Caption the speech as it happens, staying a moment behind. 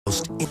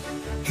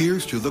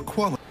Here's to the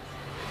quality.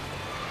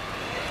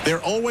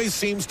 There always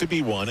seems to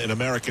be one in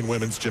American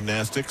women's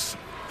gymnastics,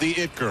 the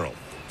it girl.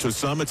 To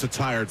some, it's a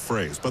tired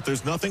phrase, but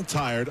there's nothing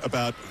tired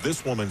about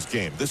this woman's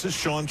game. This is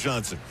Shawn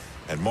Johnson,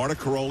 and Marta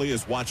Karolyi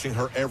is watching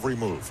her every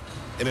move.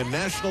 In a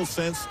national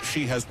sense,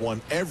 she has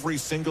won every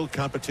single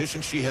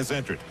competition she has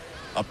entered.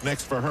 Up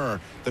next for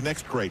her, the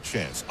next great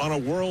chance. On a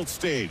world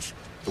stage,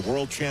 the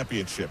World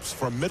Championships.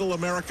 From Middle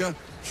America,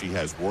 she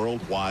has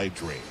worldwide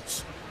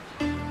dreams.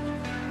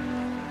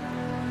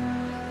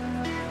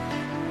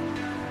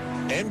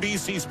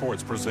 NBC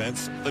Sports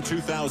presents the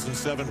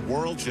 2007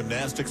 World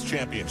Gymnastics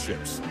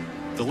Championships,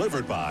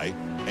 delivered by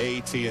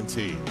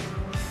AT&T.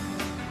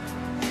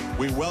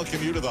 We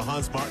welcome you to the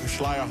Hans-Martin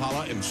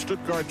Schleierhalle in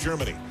Stuttgart,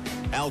 Germany.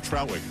 Al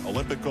Trautwig,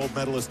 Olympic gold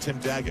medalist Tim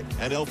Daggett,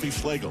 and Elfie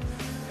Schlegel,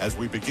 as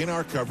we begin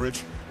our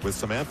coverage with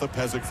Samantha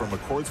Pezic from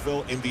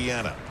McCordsville,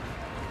 Indiana.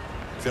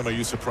 Tim, are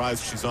you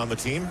surprised she's on the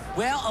team?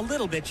 Well, a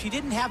little bit. She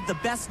didn't have the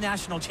best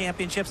national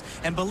championships,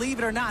 and believe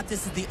it or not,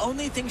 this is the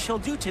only thing she'll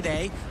do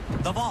today,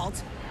 the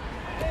vault.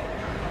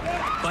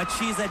 But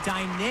she's a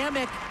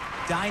dynamic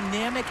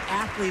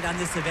athlete on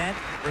this event.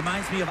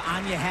 Reminds me of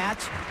Anya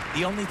Hatch.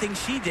 The only thing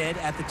she did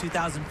at the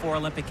 2004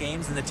 Olympic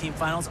Games in the team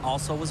finals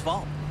also was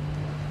vault.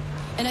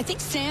 And I think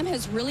Sam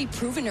has really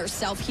proven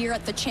herself here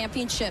at the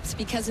championships,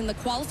 because in the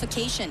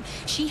qualification,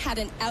 she had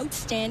an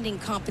outstanding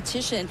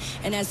competition.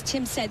 And as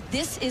Tim said,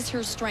 this is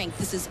her strength.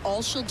 This is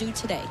all she'll do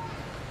today.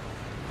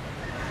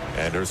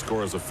 And her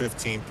score is a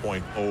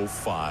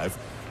 15.05.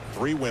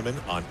 3 women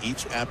on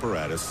each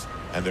apparatus,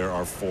 and there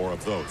are 4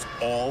 of those.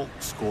 All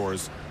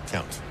scores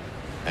count.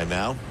 And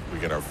now we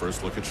get our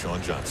first look at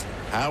Shawn Johnson.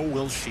 How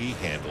will she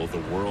handle the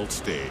world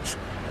stage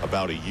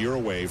about a year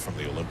away from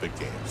the Olympic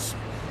Games?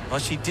 Well,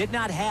 she did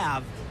not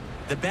have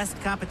the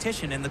best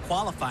competition in the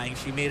qualifying.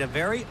 She made a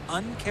very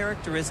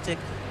uncharacteristic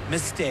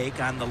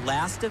mistake on the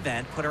last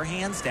event, put her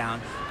hands down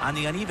on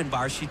the uneven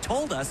bars. She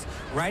told us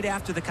right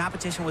after the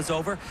competition was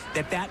over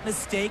that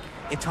mistake,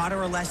 it taught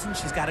her a lesson.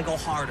 She's got to go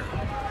harder.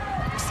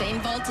 Same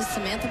vault as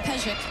Samantha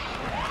Pezic.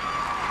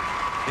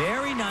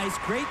 Very nice,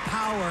 great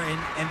power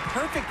and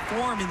perfect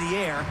form in the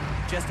air.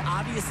 Just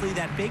obviously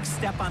that big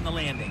step on the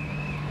landing.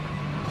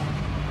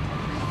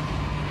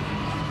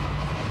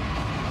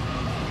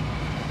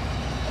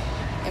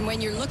 And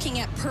when you're looking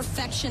at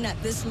perfection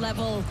at this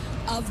level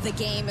of the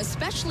game,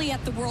 especially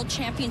at the World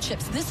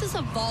Championships, this is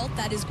a vault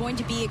that is going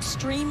to be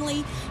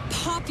extremely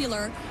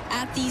popular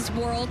at these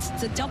Worlds.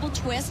 It's a double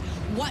twist.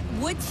 What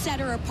would set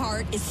her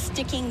apart is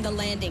sticking the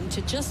landing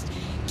to just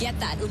get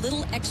that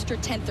little extra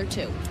tenth or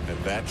two. And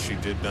that she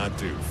did not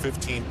do.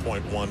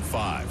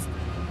 15.15.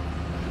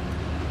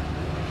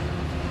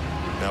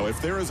 Now,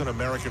 if there is an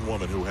American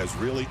woman who has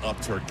really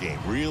upped her game,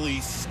 really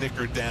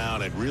snickered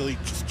down, and really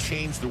just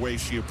changed the way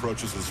she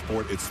approaches the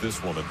sport, it's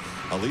this woman,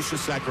 Alicia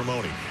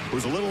Sacramone,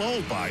 who's a little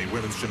old by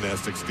women's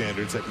gymnastics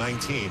standards at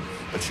 19,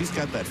 but she's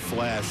got that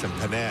flash and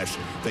panache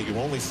that you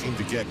only seem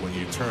to get when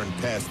you turn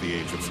past the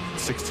age of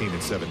 16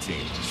 and 17.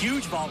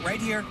 Huge vault right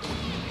here.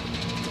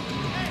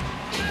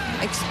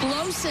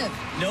 Explosive.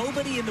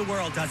 Nobody in the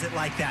world does it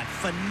like that.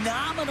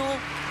 Phenomenal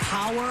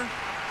power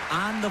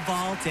on the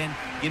vault. And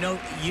you know,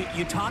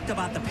 you talked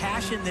about the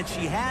passion that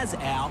she has,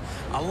 Al.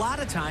 A lot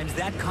of times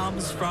that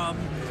comes from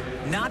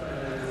not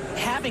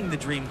having the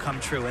dream come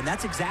true, and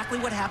that's exactly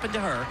what happened to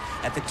her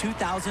at the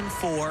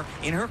 2004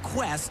 in her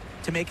quest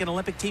to make an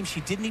Olympic team. She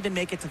didn't even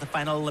make it to the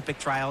final Olympic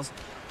trials.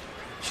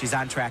 She's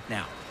on track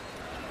now.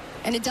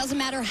 And it doesn't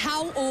matter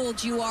how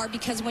old you are,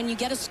 because when you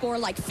get a score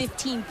like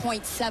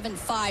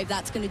 15.75,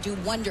 that's going to do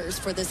wonders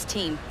for this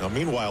team. Now,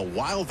 meanwhile,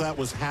 while that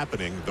was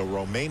happening, the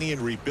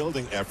Romanian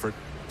rebuilding effort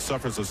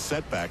suffers a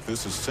setback.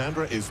 This is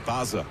Sandra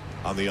Izbaza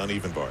on the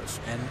uneven bars.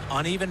 And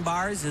uneven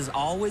bars is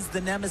always the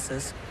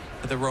nemesis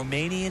for the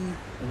Romanian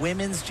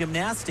women's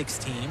gymnastics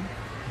team.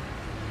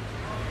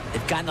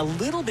 They've gotten a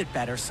little bit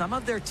better. Some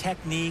of their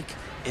technique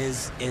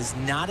is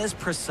not as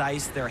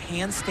precise. Their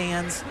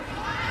handstands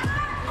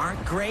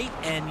aren't great,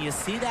 and you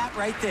see that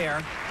right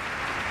there.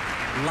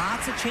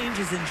 Lots of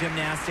changes in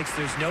gymnastics.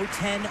 There's no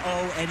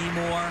 10-0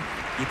 anymore.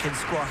 You can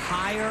score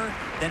higher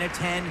than a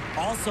 10.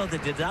 Also, the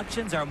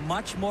deductions are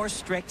much more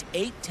strict.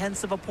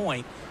 0.8 of a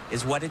point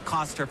is what it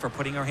cost her for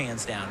putting her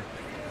hands down.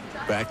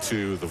 Back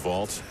to the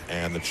vault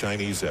and the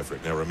Chinese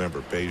effort. Now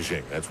remember,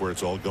 Beijing, that's where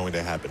it's all going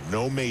to happen.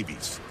 No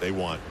maybes. They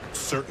want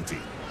certainty.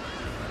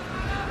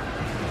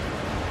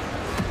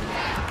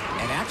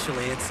 And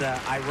actually, it's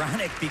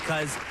ironic,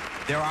 because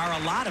there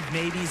are a lot of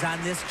maybes on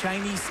this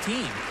Chinese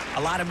team.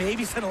 A lot of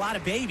maybes and a lot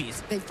of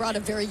babies. They've brought a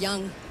very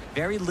young.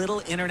 Very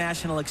little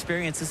international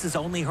experience. This is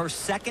only her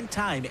second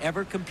time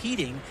ever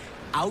competing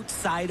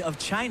outside of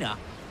China.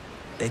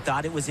 They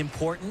thought it was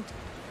important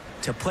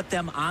to put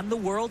them on the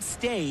world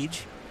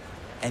stage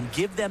and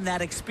give them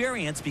that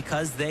experience,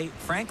 because they,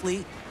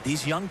 frankly,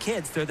 these young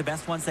kids, they're the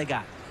best ones they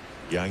got.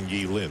 Yang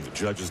Yi Lin, the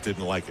judges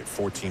didn't like it.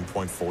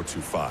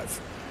 14.425.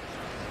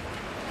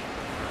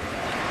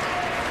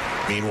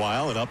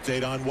 Meanwhile, an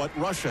update on what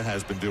Russia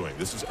has been doing.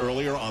 This is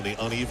earlier on the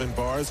uneven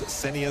bars.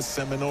 Ksenia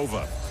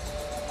Semenova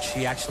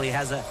She actually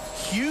has a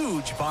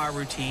huge bar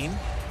routine.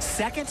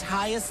 Second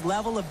highest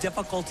level of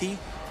difficulty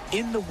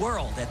in the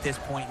world at this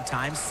point in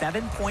time,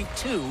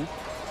 7.2.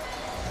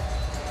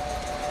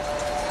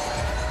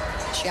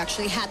 She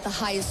actually had the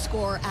highest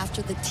score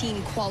after the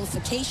team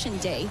qualification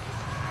day.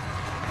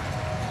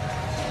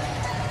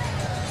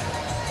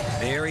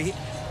 Very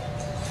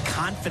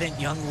confident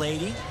young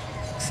lady.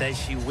 Says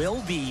she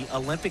will be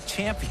Olympic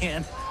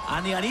champion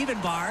on the uneven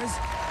bars.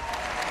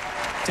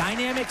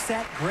 Dynamic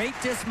set, great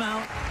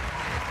dismount.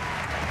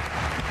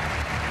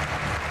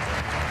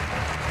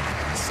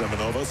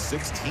 Semenova,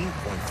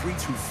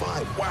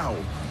 16.325. Wow,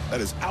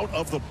 that is out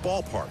of the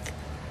ballpark.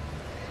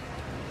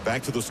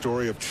 Back to the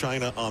story of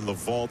China on the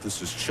vault.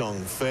 This is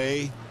Cheng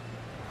Fei.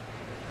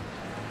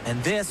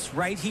 And this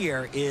right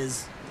here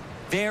is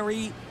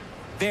very,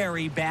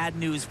 very bad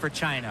news for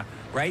China.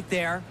 Right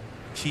there,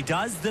 she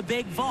does the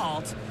big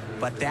vault,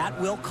 but that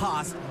will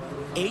cost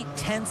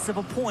 0.8 of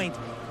a point.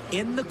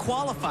 In the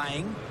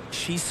qualifying,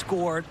 she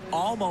scored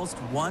almost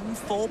 1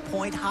 full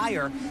point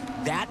higher.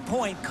 That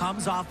point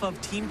comes off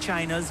of Team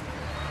China's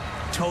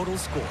total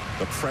score.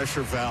 The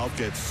pressure valve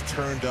gets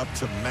turned up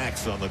to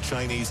max on the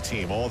Chinese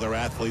team, all their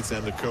athletes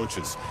and the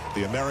coaches.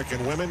 The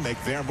American women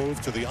make their move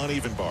to the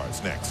uneven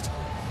bars next.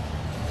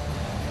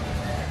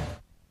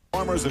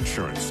 Farmers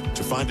Insurance,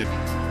 to find it.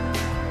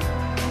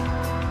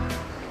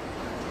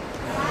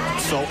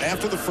 So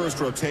after the first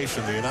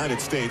rotation, the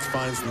United States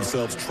finds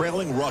themselves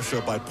trailing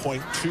Russia by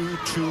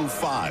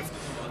 0.225.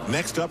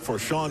 Next up for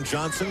Shawn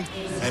Johnson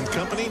and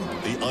company,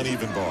 the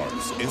uneven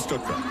bars in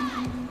Stuttgart.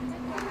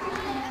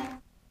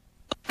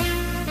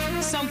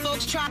 Some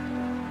folks try.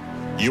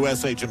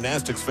 USA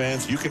Gymnastics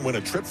fans, you can win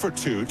a trip for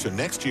 2 to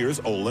next year's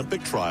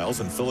Olympic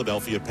trials in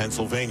Philadelphia,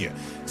 Pennsylvania.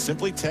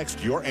 Simply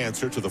text your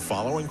answer to the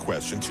following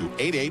question to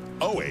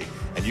 8808,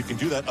 and you can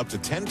do that up to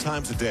 10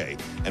 times a day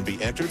and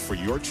be entered for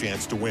your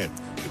chance to win.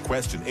 The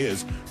question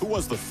is, who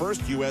was the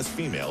first U.S.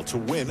 female to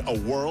win a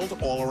world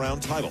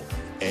all-around title?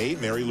 A,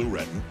 Mary Lou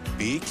Retton,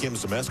 B, Kim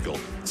Zmeskal,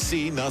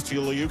 C, Nastya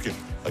Liukin.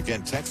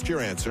 Again, text your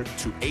answer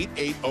to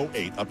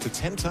 8808 up to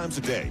 10 times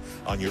a day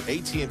on your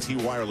AT&T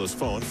wireless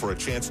phone for a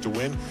chance to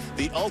win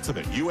the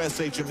ultimate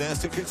USA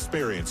Gymnastics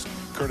experience,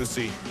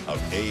 courtesy of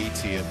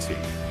AT&T.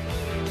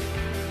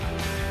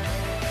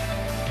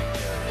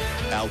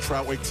 Al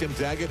Trautwig, Tim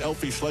Daggett,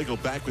 Elfie Schlegel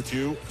back with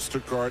you.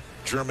 Stuttgart,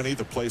 Germany,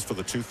 the place for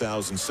the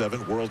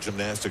 2007 World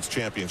Gymnastics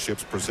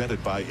Championships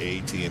presented by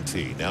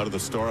AT&T. Now to the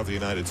star of the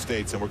United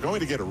States, and we're going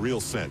to get a real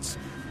sense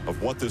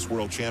of what this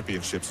World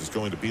Championships is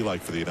going to be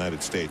like for the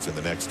United States in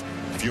the next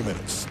few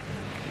minutes.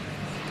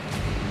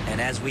 And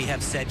as we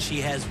have said,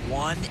 she has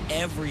won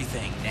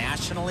everything,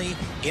 nationally,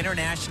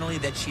 internationally,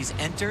 that she's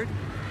entered.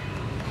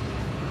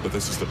 But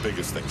this is the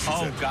biggest thing she's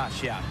entered. Oh,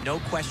 gosh, yeah. No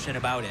question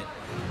about it.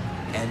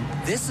 And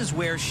this is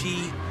where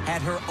she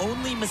had her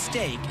only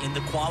mistake in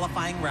the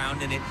qualifying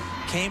round, and it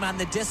came on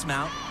the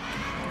dismount.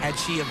 Had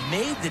she have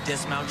made the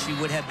dismount, she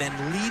would have been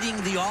leading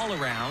the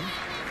all-around.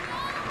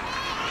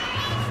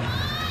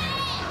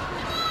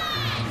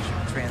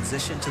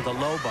 Transition to the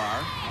low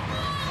bar.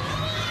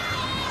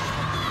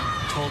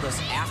 Told us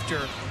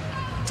after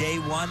day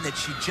one that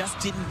she just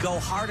didn't go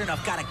hard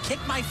enough. Got to kick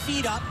my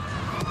feet up.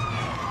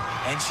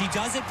 And she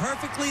does it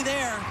perfectly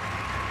there.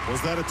 Was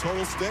that a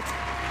total stick?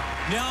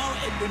 No,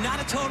 not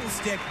a total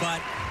stick,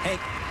 but hey,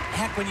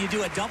 heck, when you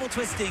do a double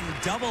twisting,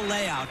 double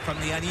layout from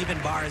the uneven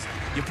bars,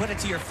 you put it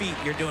to your feet,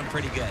 you're doing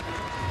pretty good.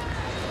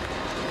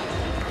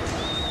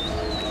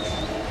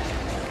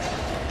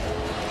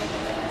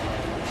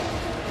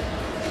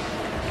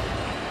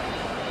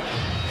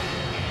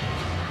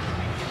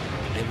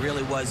 It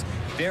really was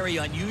very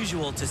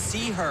unusual to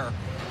see her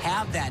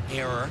have that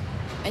error.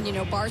 And, you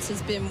know, bars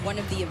has been one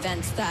of the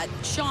events that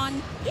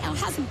Shawn, you know,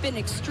 hasn't been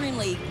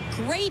extremely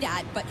great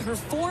at, but her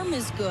form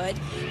is good.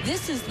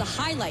 This is the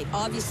highlight,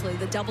 obviously,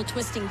 the double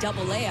twisting,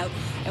 double layout.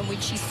 And when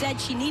she said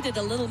she needed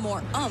a little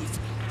more oomph,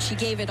 she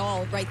gave it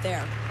all right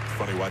there.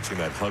 Funny watching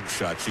that hug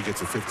shot. She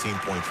gets a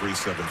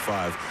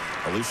 15.375.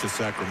 Alicia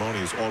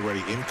Sacramone is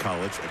already in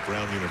college at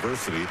Brown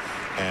University,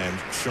 and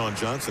Shawn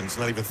Johnson's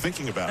not even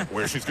thinking about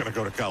where she's going to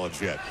go to college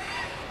yet.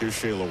 Here's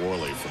Shayla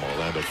Worley from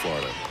Orlando,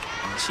 Florida.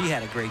 She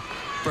had a great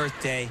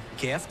birthday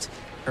gift.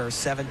 Her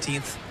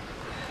 17th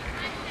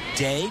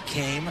day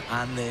came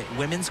on the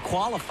women's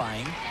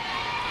qualifying.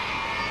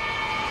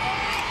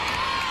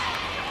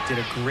 Did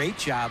a great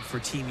job for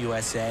Team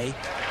USA.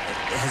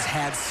 It has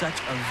had such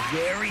a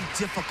very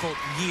difficult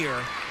year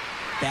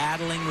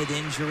battling with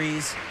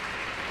injuries.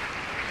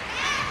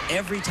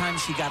 Every time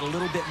she got a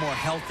little bit more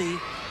healthy,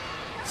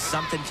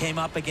 something came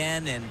up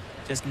again and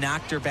just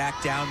knocked her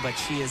back down, but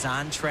she is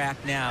on track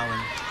now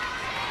and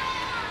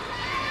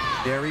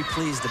very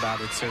pleased about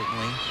it,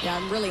 certainly. Yeah,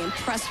 I'm really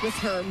impressed with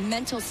her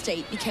mental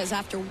state, because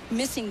after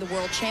missing the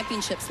World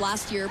Championships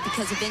last year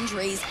because of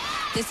injuries,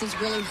 this is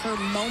really her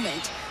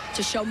moment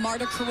to show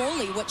Marta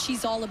Karolyi what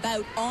she's all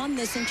about on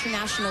this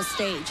international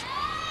stage.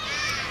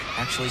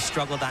 Actually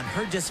struggled on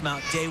her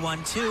dismount day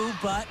one, too,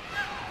 but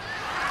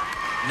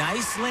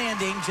nice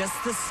landing,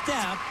 just the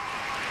step.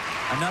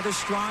 Another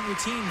strong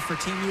routine for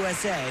Team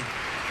USA.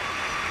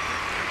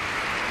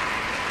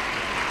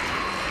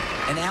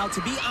 And Al,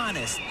 to be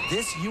honest,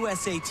 this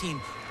USA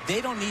team, they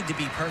don't need to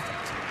be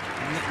perfect.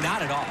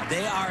 Not at all.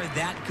 They are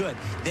that good.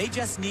 They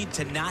just need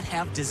to not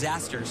have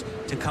disasters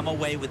to come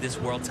away with this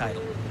world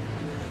title.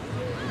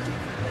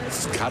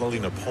 This is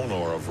Catalina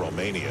Ponor of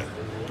Romania.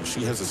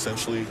 She has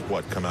essentially,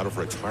 what, come out of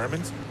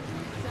retirement?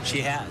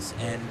 She has.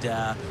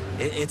 And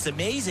it's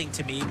amazing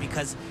to me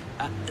because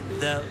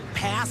the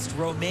past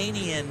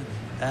Romanian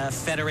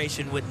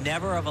federation would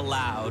never have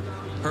allowed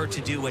her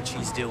to do what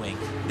she's doing.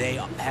 They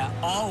have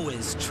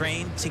always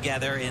trained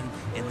together in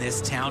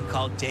this town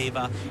called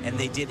Deva, and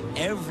they did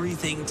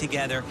everything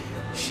together.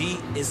 She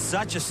is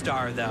such a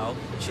star, though.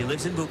 She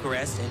lives in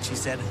Bucharest, and she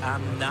said,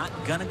 I'm not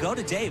going to go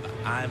to Deva.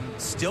 I'm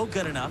still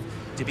good enough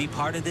to be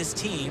part of this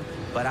team,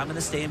 but I'm going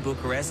to stay in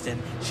Bucharest.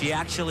 And she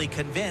actually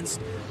convinced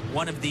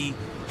one of the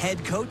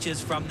head coaches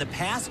from the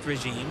past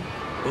regime,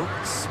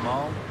 oops,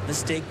 small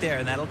mistake there,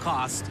 and that'll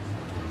cost.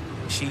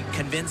 She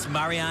convinced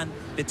Marianne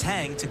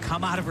Bitang to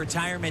come out of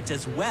retirement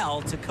as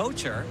well to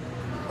coach her.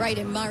 Right,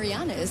 and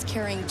Mariana is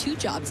carrying two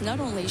jobs. Not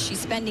only is she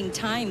spending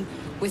time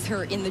with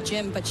her in the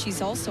gym, but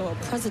she's also a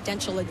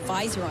presidential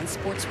advisor on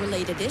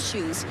sports-related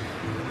issues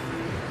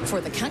for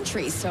the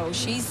country. So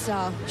she's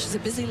a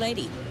busy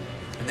lady.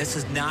 And this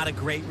is not a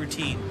great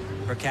routine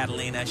for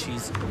Catalina.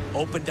 She's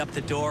opened up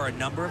the door a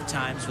number of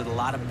times with a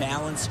lot of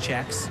balance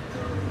checks.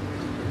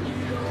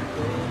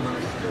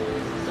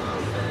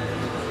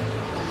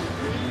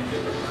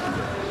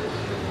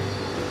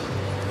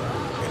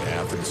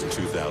 In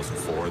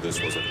 2004, this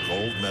was a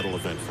gold medal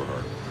event for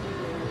her.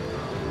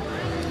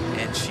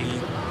 And she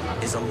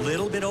is a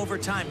little bit over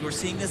time. We're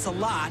seeing this a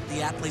lot.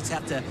 The athletes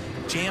have to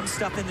jam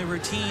stuff in their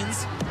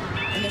routines.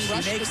 And then she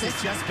makes it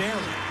just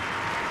barely.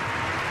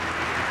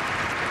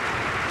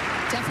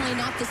 Definitely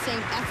not the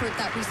same effort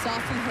that we saw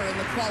from her in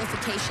the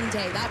qualification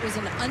day. That was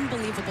an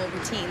unbelievable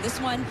routine. This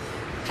one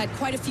had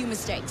quite a few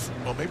mistakes.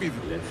 Well, maybe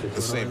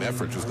the same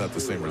effort, just not the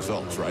same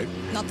results, right?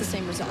 Not the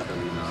same result.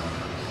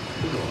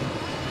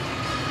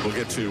 We'll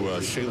get to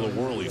Shayla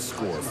Worley's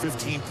score,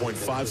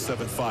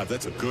 15.575.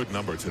 That's a good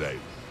number today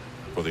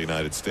for the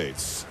United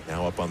States.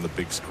 Now up on the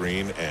big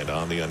screen and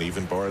on the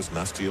uneven bars,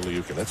 Nastia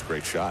Liukin. That's a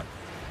great shot.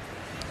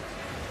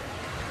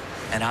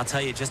 And I'll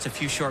tell you, just a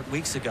few short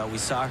weeks ago, we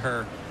saw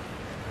her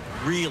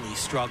really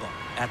struggle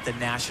at the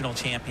national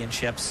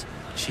championships.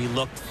 She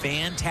looked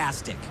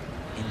fantastic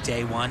in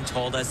day one,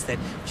 told us that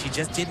she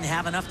just didn't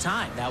have enough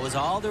time. That was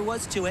all there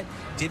was to it.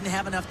 Didn't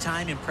have enough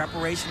time in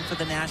preparation for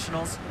the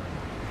nationals.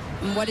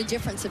 And what a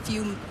difference a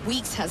few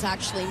weeks has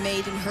actually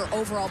made in her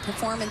overall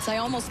performance. I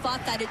almost thought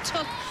that it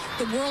took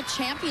the World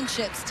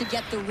Championships to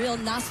get the real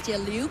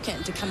Nastia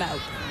Liukin to come out.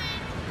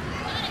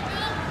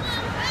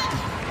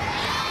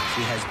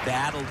 She has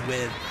battled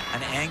with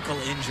an ankle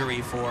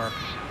injury for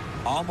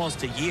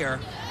almost a year.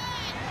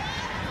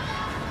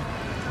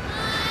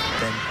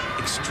 Been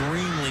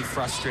extremely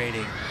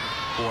frustrating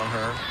for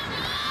her.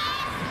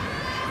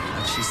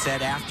 And she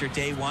said after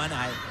day one,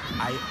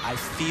 I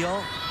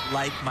feel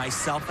like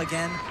myself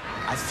again.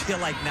 I feel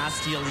like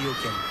Nastia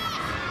Liukin.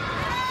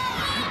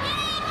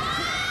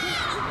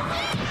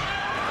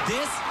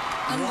 This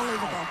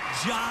unbelievable,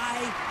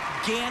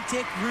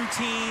 gigantic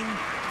routine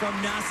from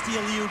Nastia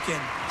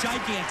Liukin.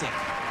 Gigantic.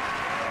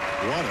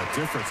 What a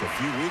difference a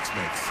few weeks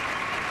makes.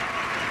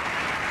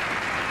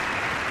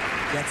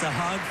 Gets a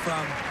hug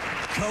from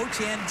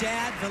coach and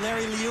dad,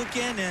 Valeri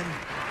Liukin, and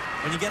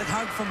when you get a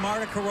hug from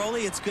Marta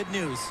Karoli, it's good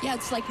news. Yeah,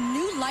 it's like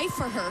new life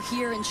for her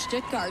here in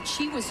Stuttgart.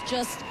 She was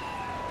just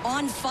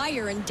on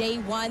fire in day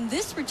one.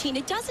 This routine,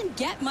 it doesn't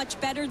get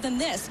much better than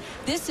this.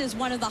 This is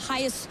one of the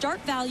highest start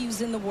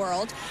values in the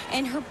world,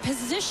 and her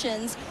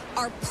positions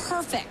are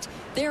perfect.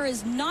 There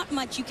is not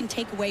much you can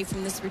take away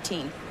from this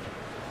routine.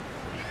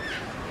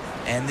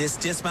 And this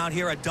dismount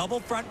here, a double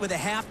front with a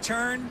half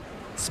turn,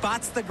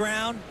 spots the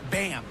ground,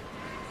 bam.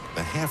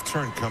 The half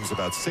turn comes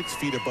about 6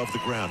 feet above the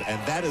ground, and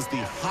that is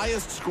the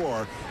highest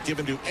score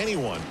given to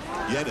anyone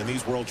yet in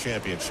these World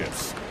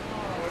Championships.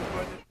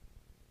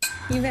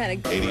 You've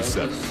had a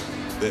 87.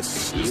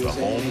 This is the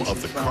home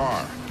of the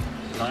car.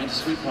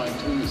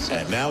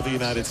 And now the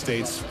United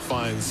States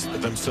finds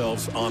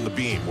themselves on the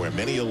beam where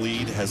many a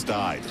lead has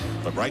died.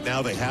 But right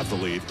now they have the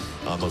lead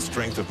on the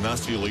strength of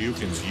Nastia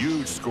Liukin's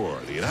huge score.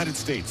 The United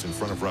States in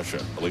front of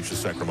Russia. Alicia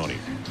Sacramone.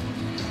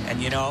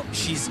 And, you know,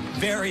 she's a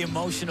very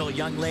emotional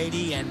young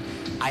lady, and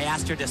I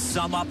asked her to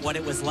sum up what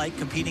it was like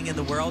competing in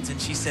the Worlds,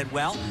 and she said,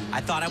 well, I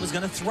thought I was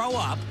going to throw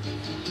up,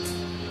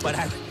 but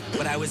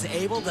I was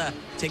able to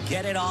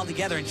get it all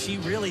together, and she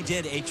really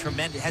did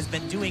has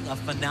been doing a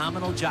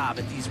phenomenal job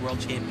at these World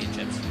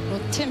Championships.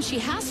 Well, Tim, she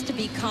has to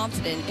be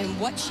confident in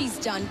what she's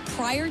done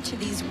prior to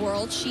these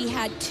Worlds. She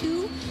had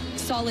 2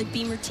 solid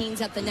beam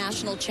routines at the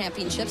national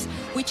championships,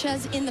 which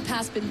has in the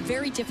past been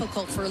very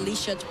difficult for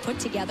Alicia to put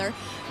together.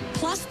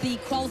 Plus the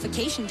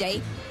qualification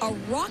day, a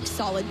rock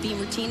solid beam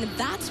routine.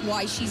 That's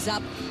why she's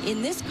up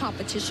in this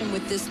competition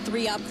with this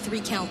 3-up,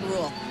 3-count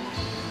rule.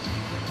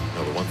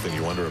 Now, the one thing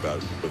you wonder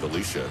about with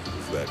Alicia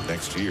is that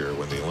next year,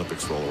 when the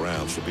Olympics roll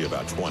around, she'll be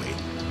about 20.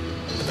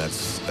 And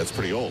that's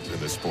pretty old in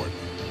this sport.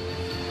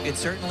 It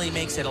certainly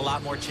makes it a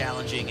lot more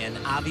challenging, and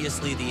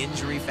obviously the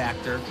injury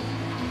factor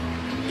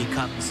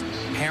becomes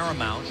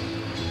paramount.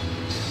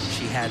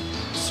 She had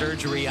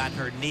surgery on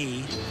her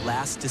knee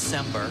last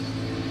December.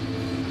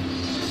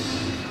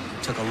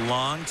 Took a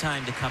long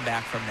time to come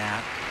back from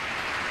that.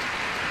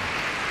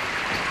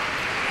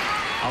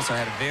 Also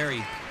had a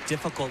very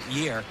difficult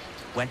year.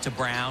 Went to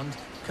Brown,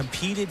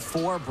 competed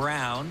for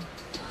Brown,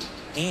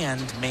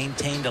 and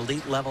maintained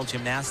elite level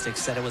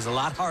gymnastics. Said it was a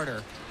lot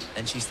harder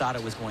than she thought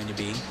it was going to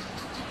be.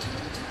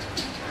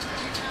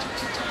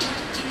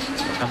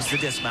 Comes the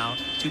dismount.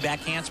 2 back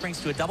handsprings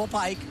to a double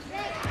pike.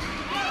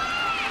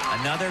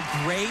 Another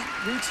great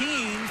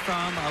routine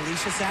from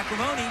Alicia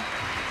Sacramone.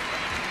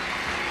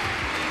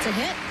 It's a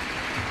hit.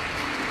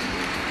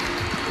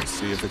 Let's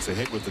see if it's a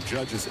hit with the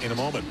judges in a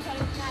moment.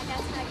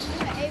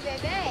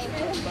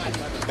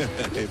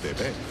 Hey,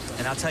 baby.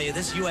 And I'll tell you,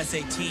 this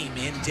USA team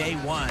in day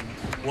one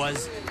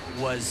was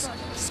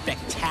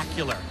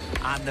spectacular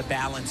on the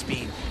balance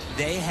beam.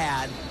 They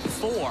had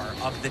 4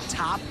 of the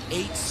top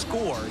 8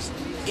 scores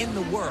in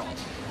the world.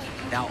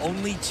 Now,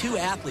 only 2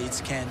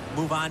 athletes can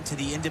move on to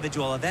the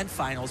individual event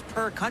finals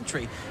per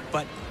country,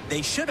 but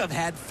they should have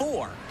had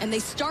 4. And they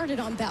started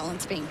on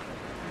balance beam.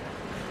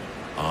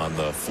 On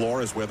the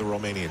floor is where the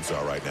Romanians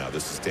are right now.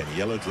 This is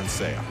Daniela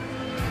Drinsea.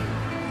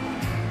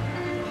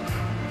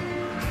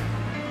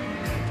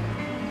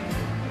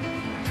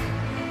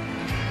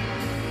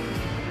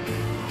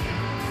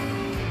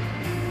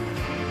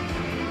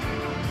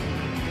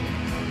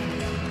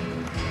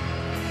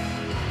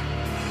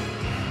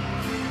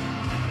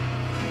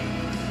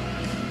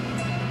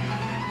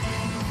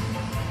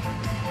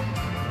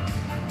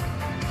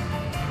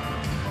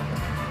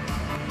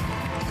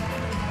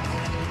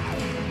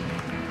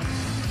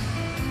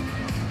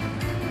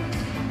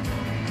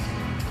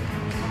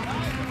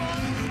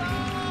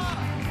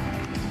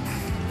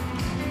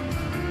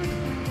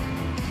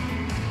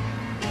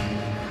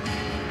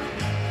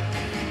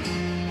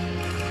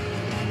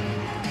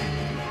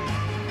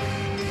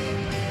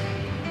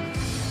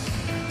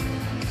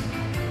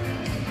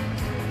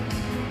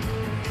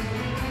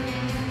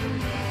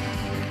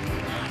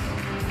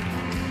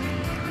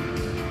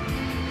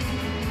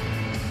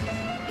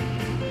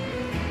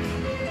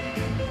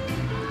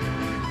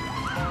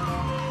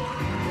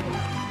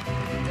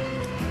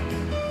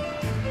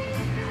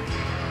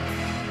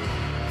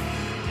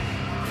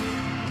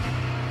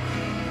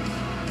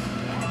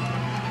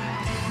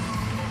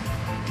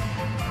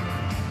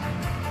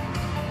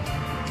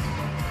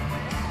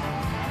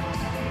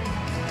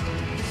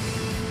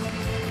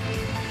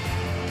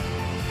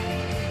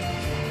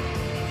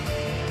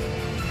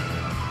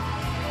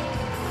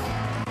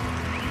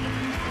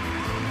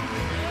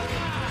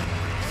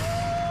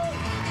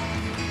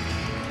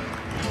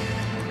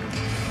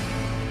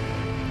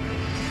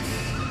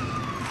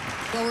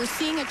 Well, we're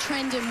seeing a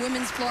trend in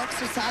women's floor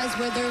exercise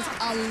where there's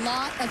a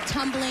lot of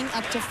tumbling,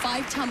 up to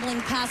 5 tumbling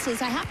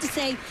passes. I have to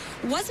say,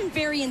 wasn't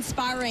very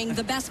inspiring.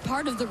 The best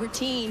part of the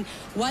routine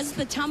was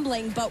the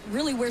tumbling, but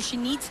really where she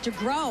needs to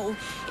grow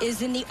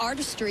is in the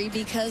artistry,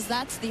 because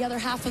that's the other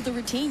half of the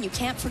routine. You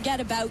can't forget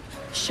about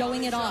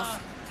showing it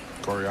off.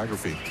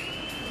 Choreography.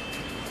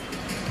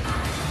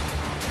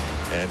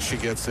 And she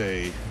gets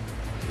a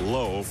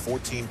low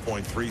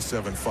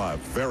 14.375,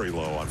 very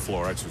low on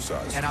floor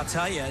exercise. And I'll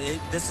tell you,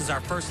 this is our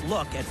first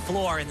look at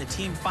floor in the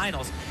team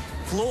finals.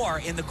 Floor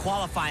in the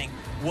qualifying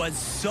was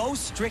so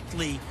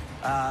strictly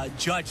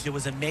judged. It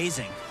was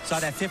amazing. Saw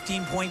that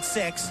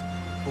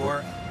 15.6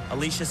 for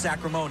Alicia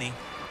Sacramone.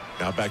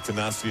 Now back to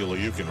Nastia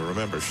Liukin.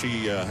 Remember,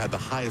 she had the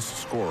highest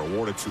score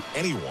awarded to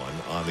anyone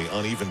on the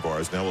uneven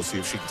bars. Now we'll see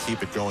if she can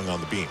keep it going on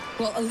the beam.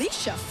 Well,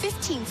 Alicia,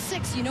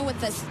 15.6, you know what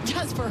this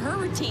does for her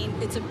routine?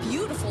 It's a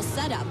beautiful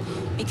setup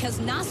because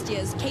Nastia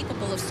is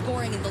capable of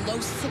scoring in the low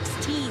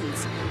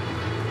 16s.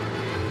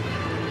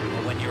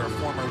 Well, when you're a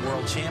former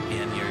world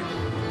champion, you're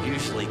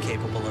usually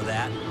capable of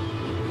that.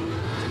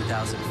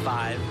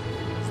 2005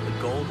 is the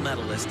gold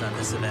medalist on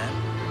this event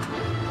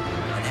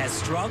and has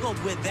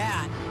struggled with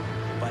that,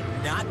 but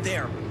not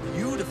there.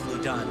 Beautifully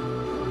done.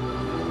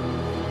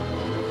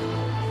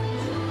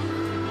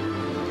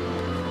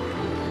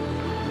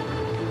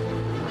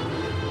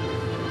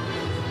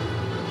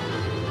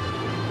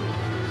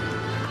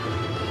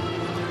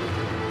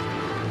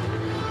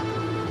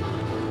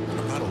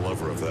 I'm not a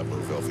lover of that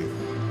move, Elfie.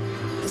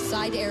 The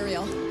side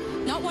aerial.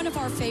 Not one of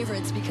our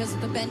favorites because of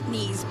the bent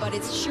knees, but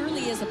it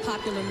surely is a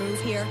popular move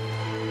here.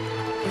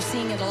 We're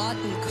seeing it a lot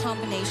in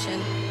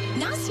combination.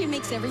 Nastia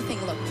makes everything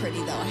look pretty,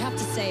 though, I have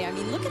to say. I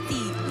mean, look at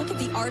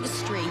the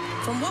artistry.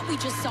 From what we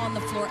just saw on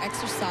the floor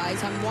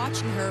exercise, I'm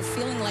watching her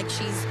feeling like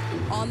she's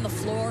on the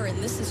floor, and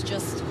this is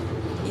just,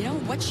 you know,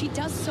 what she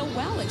does so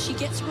well, and she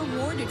gets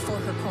rewarded for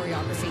her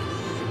choreography.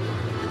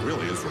 It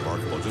really is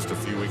remarkable. Just a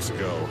few weeks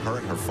ago, her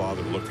and her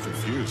father looked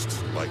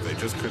confused, like they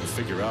just couldn't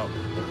figure out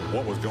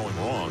what was going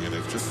wrong, and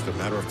it's just a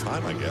matter of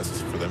time, I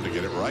guess, for them to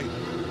get it right.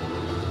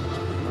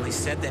 Well, he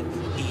said that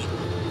he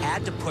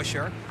had to push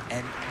her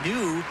and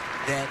knew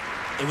that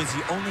it was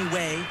the only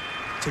way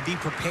to be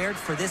prepared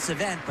for this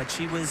event, but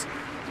she was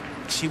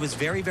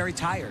very, very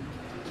tired.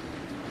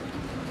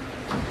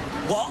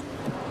 Well,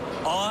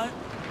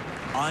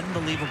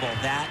 unbelievable.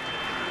 That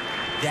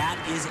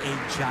is a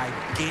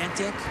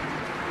gigantic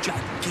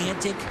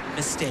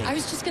mistake. I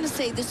was just going to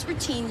say, this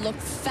routine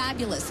looked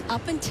fabulous.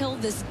 Up until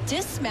this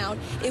dismount,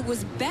 it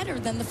was better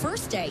than the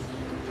first day.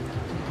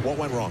 What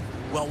went wrong?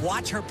 Well,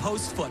 watch her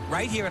post foot.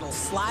 Right here, it'll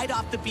slide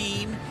off the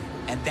beam,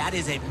 and that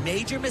is a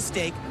major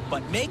mistake,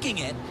 but making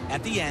it,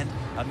 at the end,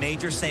 a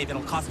major save.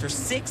 It'll cost her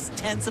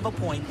 0.6 of a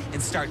point in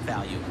start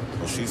value.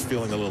 Well, she's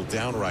feeling a little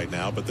down right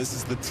now, but this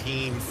is the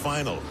team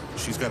final.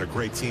 She's got a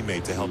great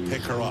teammate to help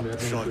pick her up.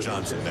 Shawn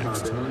Johnson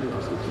next.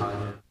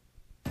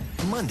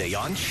 Monday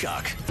on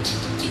Chuck.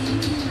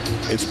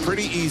 It's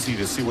pretty easy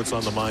to see what's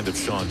on the mind of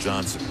Shawn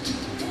Johnson.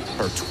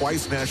 Her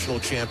twice national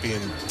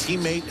champion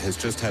teammate has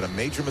just had a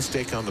major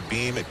mistake on the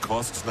beam. It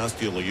costs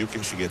Nastya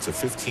Liukin. She gets a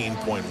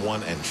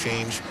 15.1 and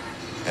change.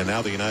 And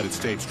now the United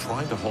States,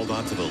 trying to hold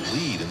on to the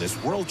lead in this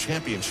World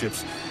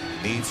Championships,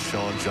 needs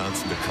Shawn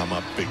Johnson to come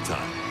up big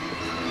time.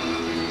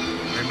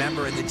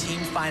 Remember, in the team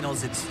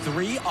finals, it's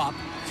 3 up,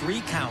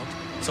 3 count.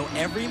 So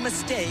every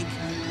mistake...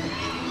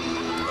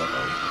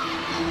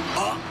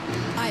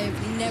 I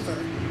have never,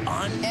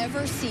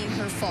 ever seen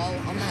her fall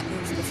on that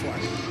move before.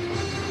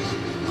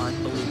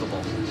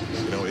 Unbelievable.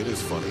 You know, it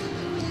is funny.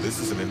 This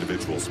is an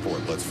individual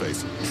sport, let's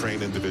face it.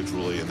 Train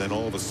individually, and then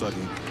all of a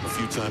sudden, a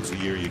few times a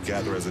year, you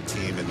gather as a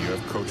team, and you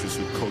have coaches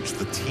who coach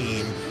the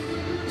team.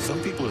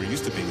 Some people are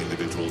used to being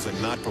individuals and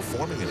not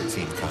performing in a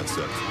team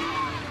concept.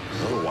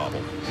 Another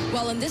wobble.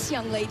 Well, and this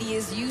young lady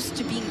is used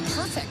to being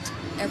perfect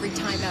every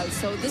time out,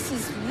 so this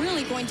is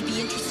really going to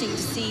be interesting to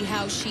see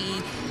how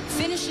she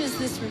finishes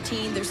this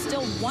routine. There's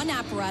still one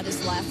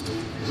apparatus left.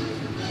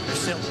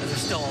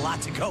 There's still a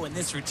lot to go in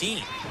this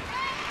routine.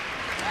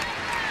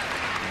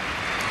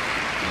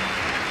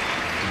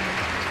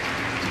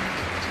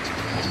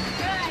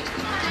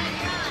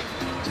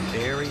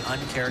 Very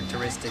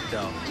uncharacteristic,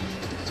 though.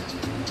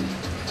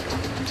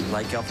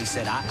 Like Elfie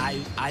said,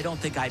 I don't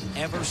think I've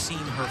ever seen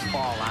her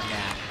fall on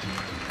that.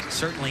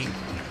 Certainly,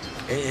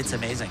 it's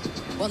amazing.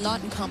 Well,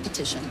 not in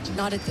competition,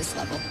 not at this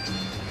level.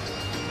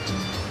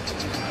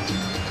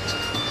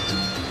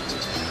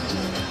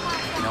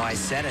 You know, I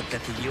said it,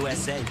 that the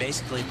USA,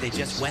 basically, if they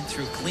just went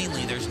through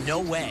cleanly, there's no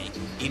way,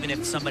 even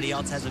if somebody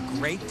else has a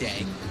great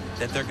day,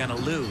 that they're going to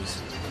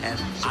lose. And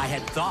I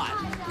had thought,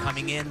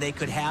 coming in, they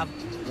could have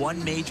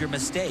one major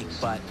mistake,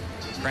 but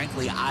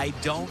frankly, I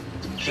don't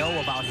know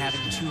about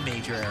having 2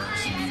 major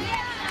errors.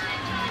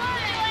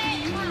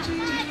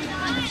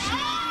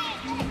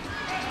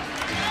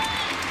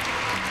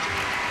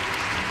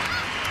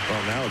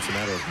 Well, now it's a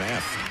matter of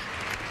math.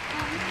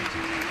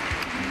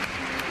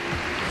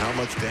 How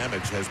much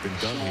damage has been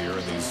done here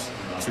in these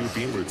 2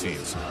 beam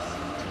routines?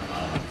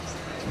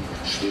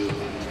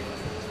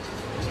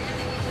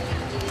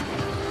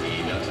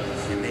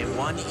 And they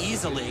won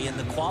easily in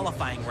the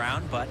qualifying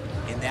round, but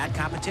in that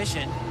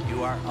competition,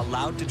 you are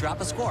allowed to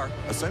drop a score.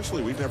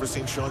 Essentially, we've never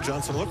seen Shawn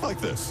Johnson look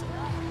like this.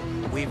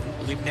 We've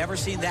never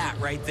seen that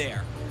right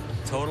there.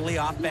 Totally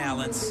off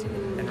balance.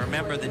 And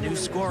remember, the new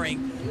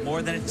scoring,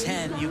 more than a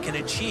 10 you can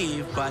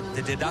achieve, but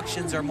the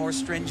deductions are more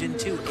stringent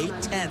too.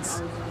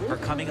 0.8 for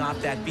coming off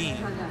that beam.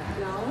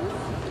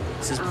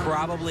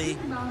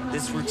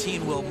 This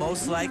routine will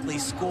most likely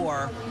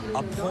score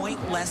a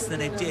point less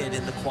than it did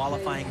in the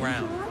qualifying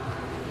round.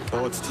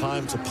 Well, it's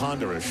time to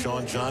ponder as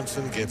Shawn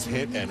Johnson gets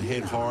hit and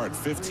hit hard.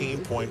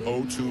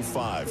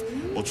 15.025.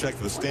 We'll check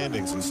the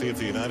standings and see if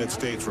the United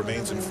States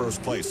remains in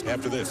first place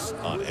after this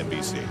on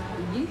NBC.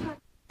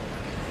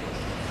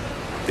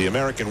 The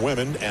American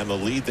women and the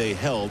lead they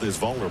held is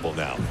vulnerable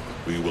now.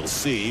 We will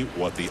see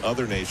what the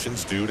other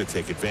nations do to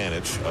take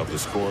advantage of the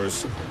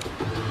scores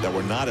that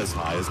were not as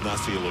high as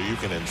Nastya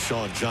Liukin and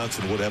Shawn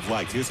Johnson would have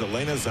liked. Here's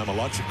Elena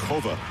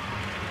Zamolodchikova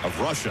of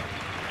Russia.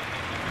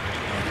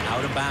 And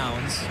out of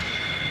bounds.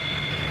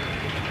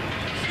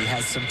 She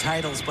has some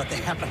titles, but they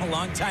happened a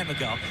long time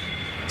ago.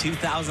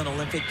 2000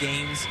 Olympic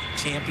Games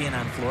champion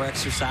on floor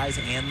exercise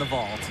and the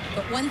vault.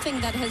 But one thing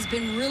that has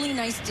been really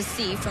nice to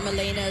see from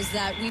Elena is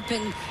that we've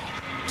been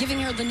giving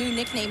her the new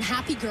nickname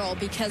Happy Girl,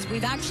 because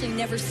we've actually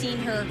never seen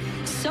her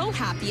so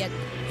happy at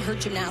her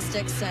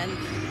gymnastics and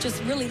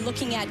just really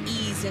looking at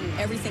ease and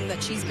everything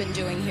that she's been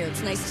doing here.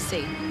 It's nice to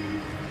see.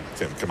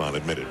 Tim, come on,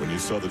 admit it. When you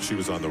saw that she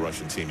was on the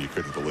Russian team, you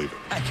couldn't believe it.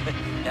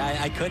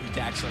 I couldn't,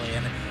 actually.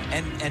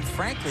 And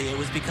frankly, it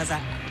was because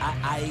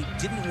I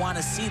didn't want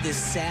to see this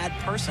sad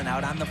person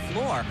out on the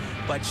floor.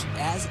 But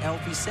as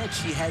Elfie said,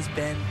 she has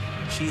been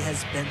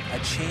a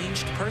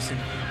changed person.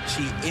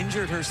 She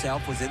injured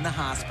herself, was in the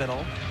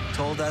hospital,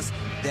 told us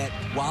that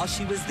while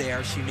she was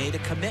there, she made a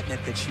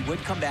commitment that she would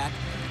come back.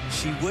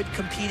 She would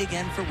compete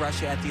again for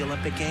Russia at the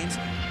Olympic Games.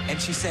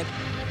 And she said,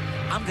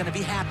 I'm going to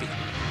be happy.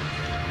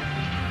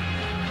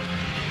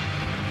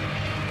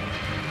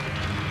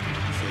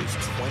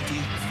 She's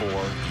 24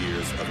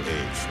 years of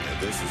age, and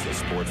this is a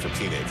sport for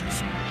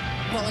teenagers.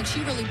 Well, and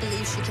she really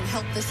believes she can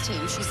help this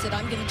team. She said,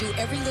 I'm going to do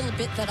every little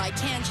bit that I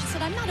can. She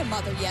said, I'm not a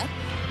mother yet.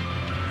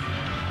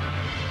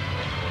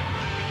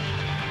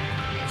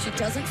 She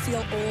doesn't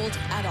feel old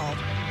at all.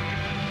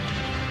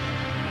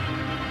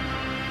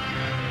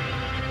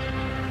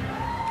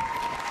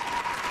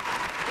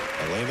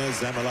 Elena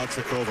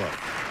Zamolodchikova.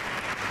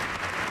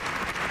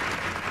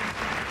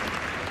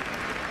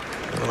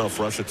 I don't know if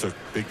Russia took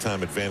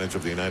big-time advantage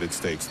of the United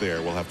States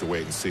there. We'll have to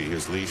wait and see.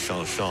 Here's Li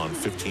Shanshan,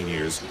 15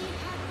 years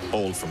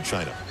old, from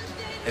China.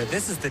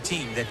 This is the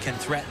team that can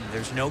threaten.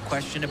 There's no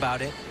question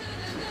about it.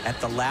 At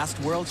the last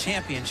World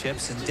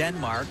Championships in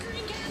Denmark,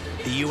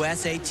 the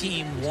USA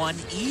team won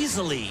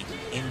easily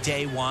in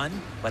day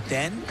one, but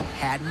then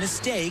had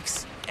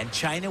mistakes, and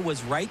China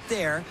was right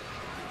there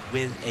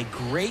with a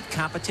great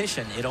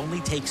competition. It only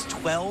takes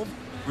 12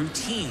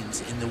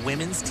 routines in the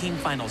women's team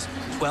finals,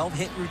 12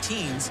 hit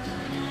routines,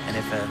 and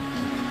if a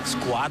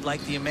squad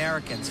like the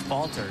Americans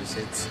falters,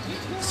 it's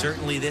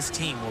certainly this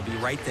team will be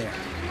right there.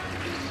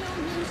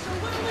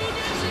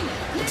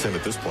 And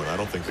at this point, I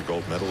don't think the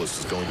gold medalist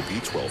is going to be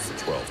 12 for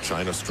 12.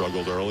 China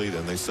struggled early,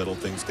 then they settled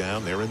things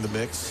down. They're in the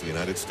mix. The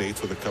United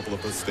States with a couple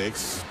of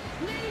mistakes.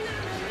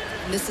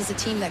 This is a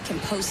team that can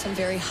post some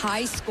very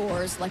high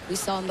scores like we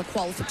saw in the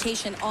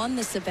qualification on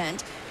this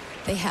event.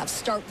 They have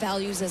start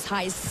values as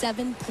high as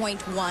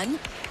 7.1.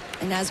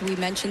 And as we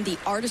mentioned, the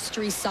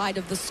artistry side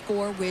of the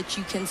score, which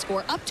you can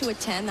score up to a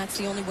 10. That's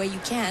the only way you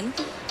can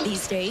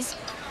these days.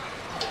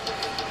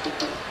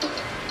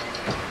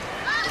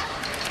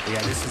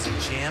 Yeah, this is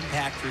a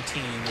jam-packed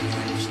routine,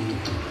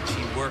 and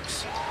she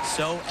works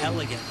so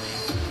elegantly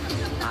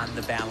on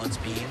the balance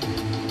beam.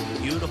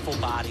 Beautiful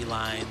body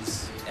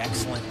lines,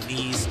 excellent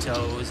knees,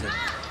 toes, and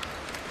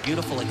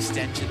beautiful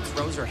extension.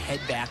 Throws her head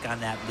back on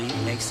that leap,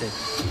 makes it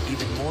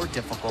even more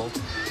difficult.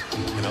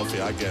 And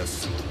Elfie, I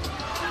guess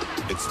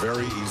it's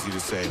very easy to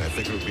say, and I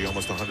think it would be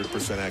almost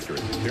 100%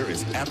 accurate. There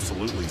is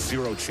absolutely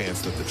zero chance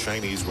that the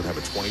Chinese would have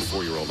a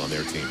 24-year-old on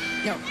their team.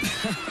 No,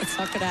 it's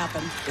not going to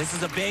happen. This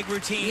is a big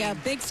routine. Yeah,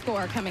 big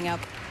score coming up.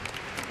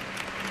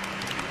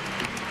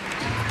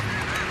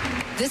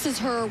 This is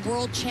her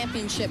World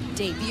Championship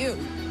debut.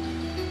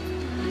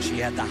 She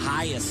had the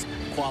highest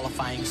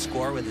qualifying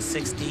score with a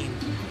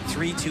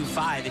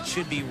 16.325. It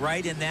should be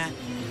right in that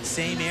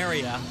same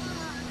area.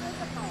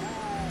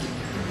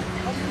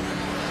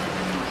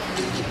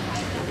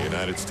 The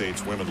United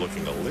States women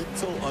looking a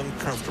little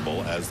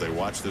uncomfortable as they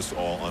watch this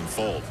all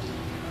unfold.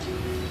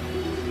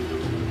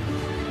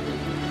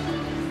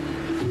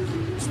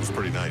 This was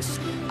pretty nice.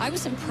 I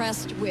was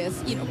impressed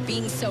with,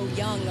 being so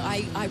young.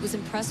 I was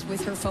impressed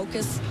with her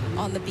focus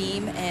on the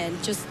beam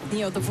and just,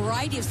 the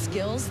variety of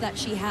skills that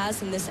she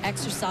has in this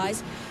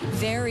exercise.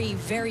 Very,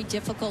 very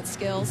difficult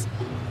skills,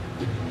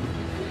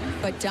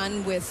 but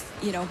done with,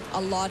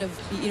 a lot of,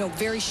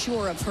 very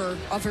sure of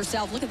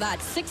herself. Look at that,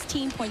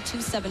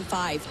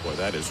 16.275. Boy,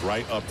 that is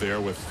right up there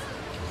with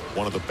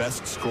one of the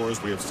best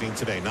scores we have seen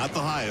today. Not the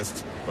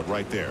highest, but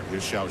right there.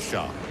 Here's Xiao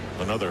Xia,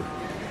 another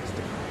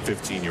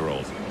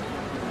 15-year-old.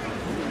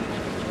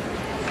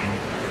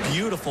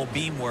 Beautiful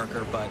beam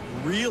worker, but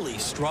really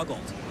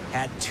struggled.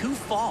 Had 2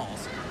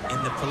 falls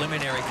in the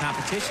preliminary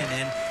competition,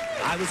 and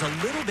I was a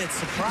little bit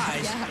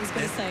surprised yeah, I was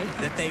gonna say.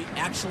 that they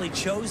actually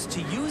chose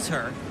to use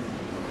her.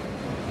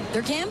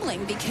 They're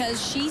gambling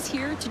because she's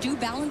here to do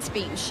balance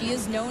beam. She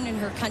is known in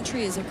her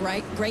country as a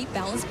great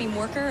balance beam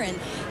worker, and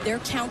they're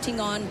counting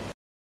on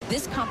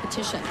this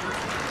competition.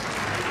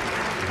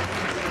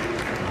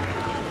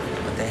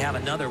 But they have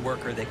another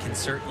worker that can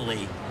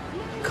certainly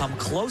come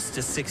close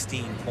to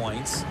 16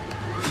 points.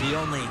 She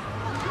only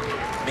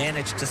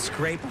managed to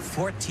scrape a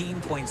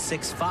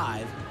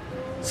 14.65.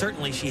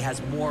 Certainly she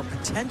has more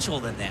potential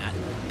than that.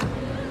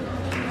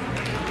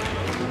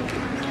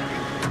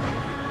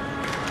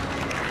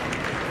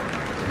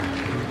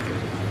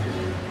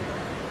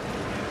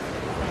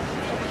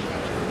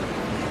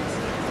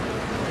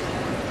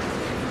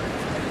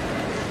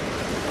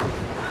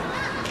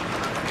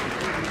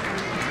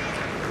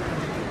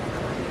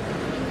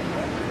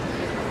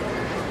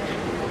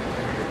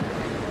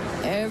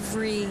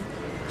 Every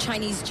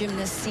Chinese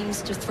gymnast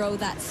seems to throw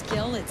that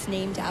skill. It's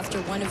named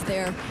after one of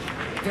their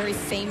very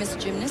famous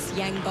gymnasts,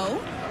 Yang Bo.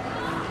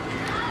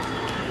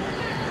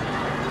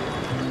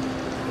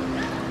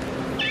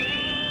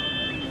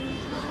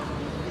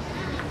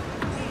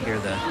 Hear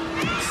the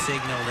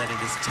signal that it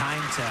is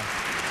time to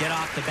get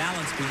off the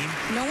balance beam.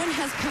 No one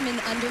has come in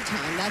under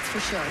time, that's for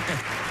sure.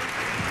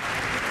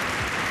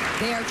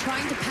 They are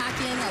trying to pack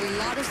in a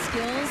lot of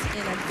skills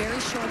in a very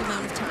short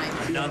amount of time.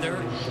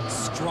 Another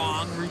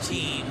strong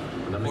routine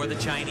for the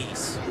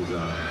Chinese.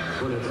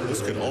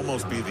 This could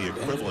almost be the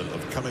equivalent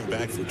of coming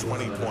back from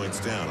 20 points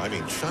down. I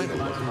mean, China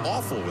looked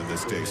awful when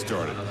this day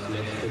started.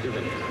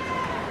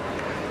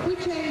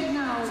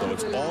 So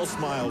it's all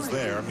smiles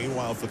there.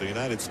 Meanwhile, for the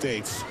United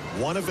States,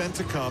 one event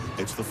to come.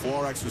 It's the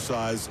floor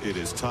exercise. It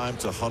is time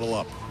to huddle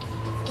up.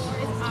 It's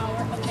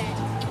our event.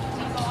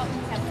 We go out and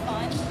we have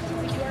fun.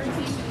 We do our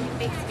routines, we do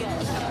big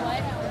skills. You know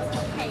what?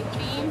 Okay,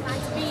 beam to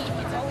beam.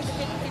 It's always a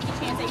 50-50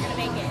 chance that you're going to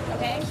make it,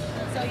 okay?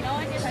 So you know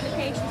what? You're on the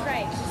page, she's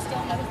right. It's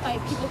still another fight.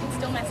 People can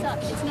still mess up.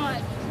 It's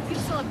not, you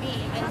can still have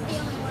beam.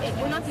 And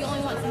we're not the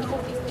only ones. And the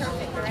whole thing's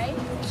perfect, all right?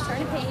 Turn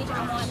the page.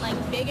 I want, like,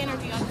 big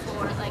energy on the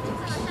floor. Like,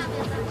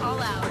 all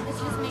out. This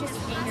just makes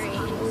me angry.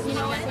 You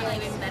know what?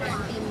 Like, it's better.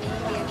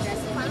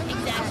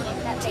 Exactly.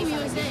 Team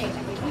USA.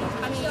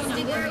 I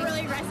mean, we're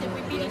really aggressive.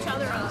 We beat each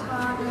other up.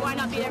 Why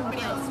not beat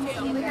everybody else, too?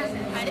 We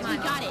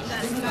got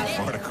it.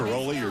 Marta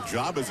Caroli, your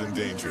job is in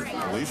danger.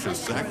 Alicia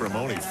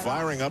Sacramone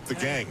firing up the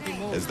gang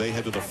as they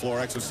head to the floor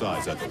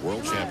exercise at the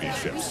World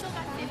Championships.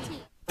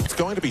 It's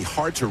going to be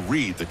hard to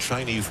read the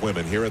Chinese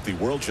women here at the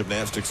World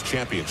Gymnastics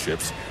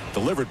Championships,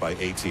 delivered by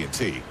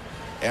AT&T.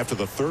 After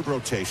the third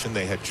rotation,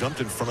 they had jumped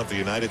in front of the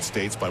United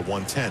States by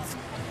 1/10.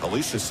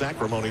 Alicia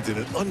Sacramone did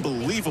an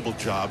unbelievable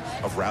job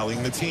of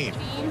rallying the team.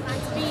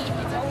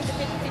 It's always a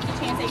 50-50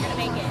 chance that you're going to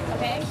make it,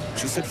 okay?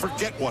 She said,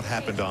 forget what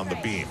happened on the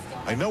beam.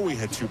 I know we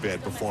had two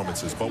bad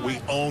performances, but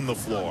we own the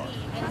floor.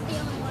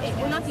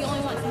 We're not the only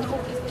ones.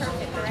 Nobody's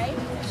perfect, all right?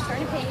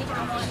 Turn a page.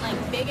 I want,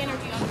 like, big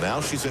energy. Well, now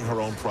she's in her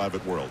own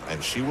private world,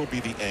 and she will be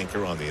the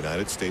anchor on the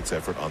United States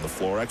effort on the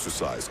floor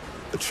exercise.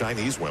 The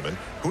Chinese women,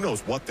 who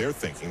knows what they're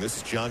thinking? This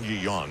is Jian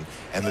Yiyang,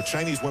 and the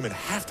Chinese women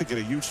have to get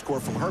a huge score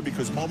from her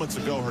because moments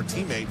ago her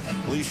teammate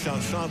Li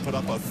Shanshan put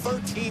up a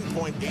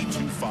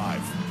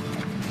 13.825.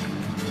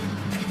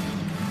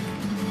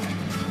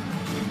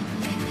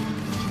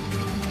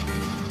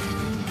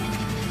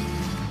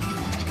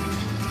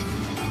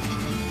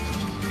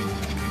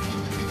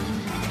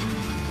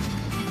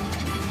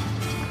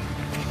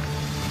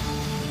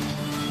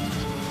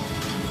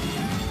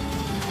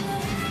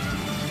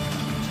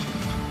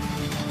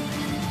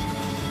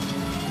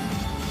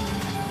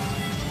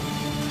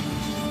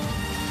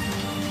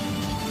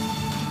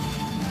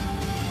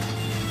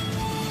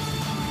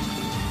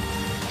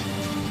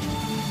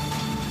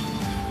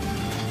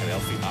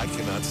 I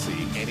cannot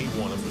see any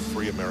one of the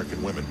three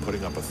American women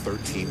putting up a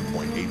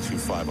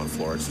 13.825 on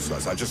floor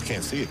exercise. I just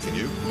can't see it. Can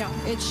you? No,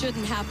 it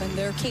shouldn't happen.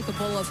 They're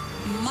capable of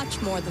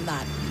much more than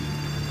that.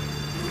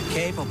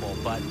 Capable,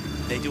 but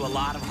they do a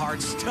lot of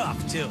hard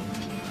stuff, too.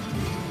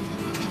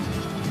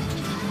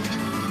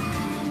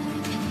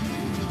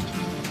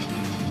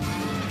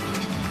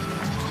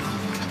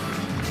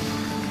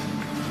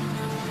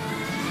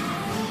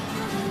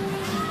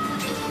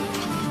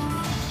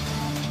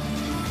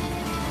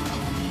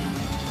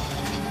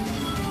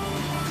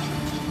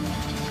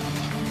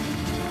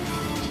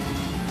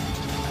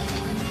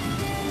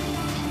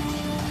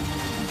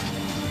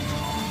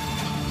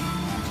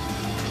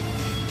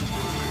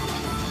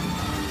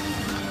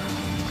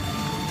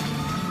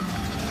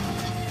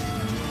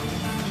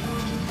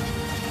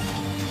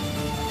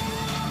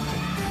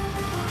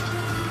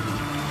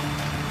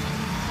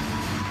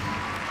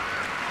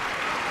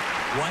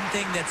 One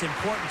thing that's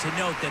important to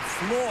note, that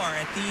floor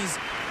at these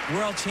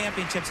World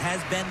Championships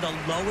has been the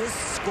lowest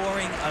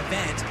scoring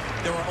event.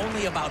 There were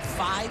only about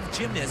 5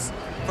 gymnasts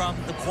from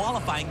the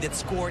qualifying that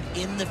scored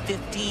in the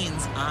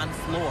 15s on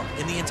floor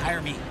in the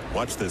entire meet.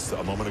 Watch this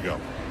a moment ago.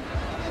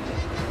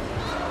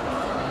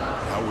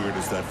 How weird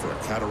is that for a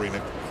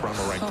Katerina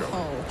Kramarenko?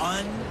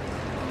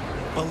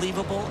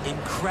 Unbelievable,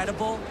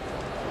 incredible.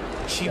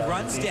 She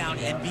runs down,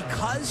 and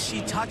because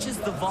she touches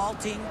the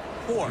vaulting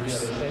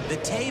horse, the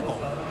table,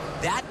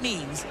 that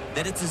means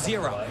that it's a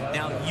 0.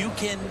 Now,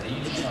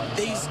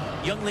 these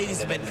young ladies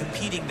have been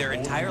competing their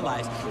entire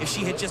lives. If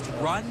she had just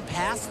run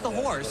past the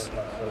horse,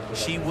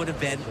 she would have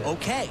been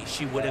okay.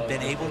 She would have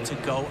been able to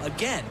go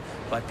again.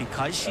 But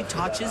because she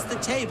touches the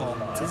table,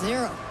 it's a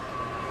 0.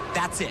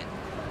 That's it.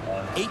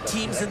 8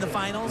 teams in the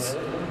finals.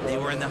 They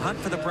were in the hunt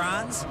for the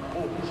bronze.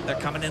 They're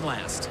coming in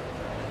last.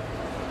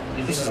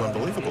 This is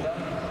unbelievable.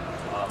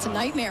 It's a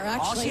nightmare,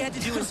 actually. All she had to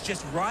do is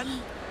just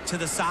run to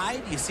the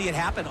side. You see it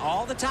happen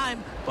all the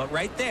time, but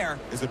right there.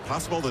 Is it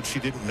possible that she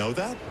didn't know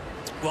that?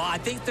 Well, I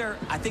think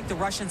the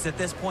Russians at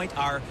this point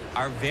are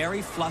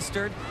very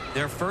flustered.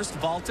 Their first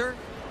vaulter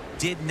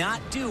did not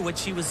do what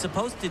she was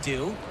supposed to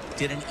do,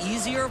 did an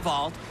easier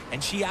vault,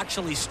 and she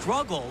actually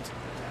struggled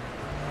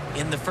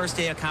in the first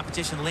day of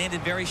competition,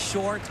 landed very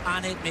short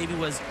on it, maybe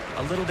was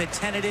a little bit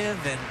tentative.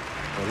 And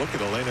well, look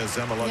at Elena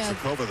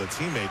Zamolodchikova, the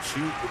teammate.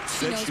 She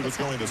said she was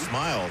going to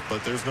smile,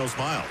 but there's no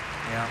smile.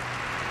 Yeah.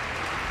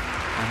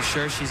 I'm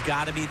sure she's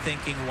got to be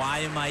thinking, why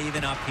am I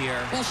even up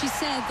here? Well, she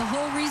said the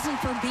whole reason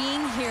for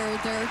being here,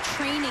 their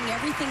training,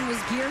 everything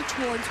was geared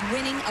towards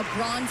winning a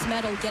bronze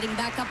medal, getting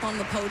back up on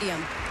the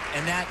podium.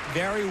 And that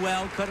very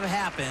well could have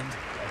happened.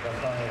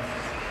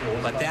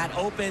 But that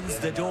opens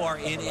the door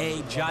in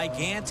a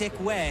gigantic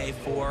way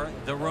for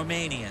the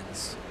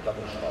Romanians.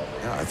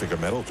 Yeah, I think a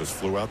medal just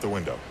flew out the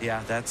window.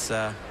 Yeah, that's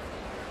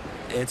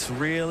it's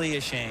really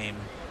a shame.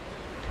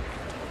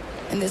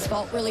 And this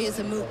vault really is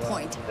a moot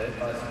point.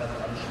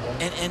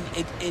 And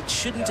it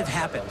shouldn't have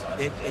happened.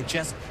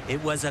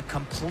 It was a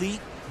complete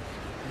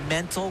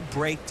mental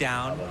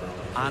breakdown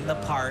on the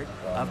part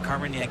of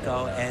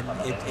Kramarenko, and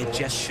it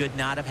just should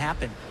not have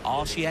happened.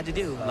 All she had to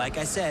do, like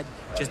I said,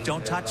 just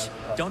don't touch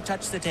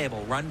the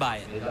table, run by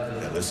it.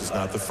 And this is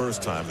not the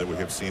first time that we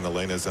have seen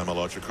Elena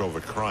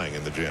Zamolodchikova crying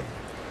in the gym.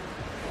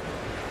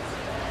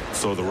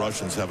 So the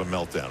Russians have a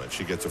meltdown, and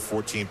she gets a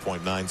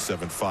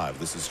 14.975.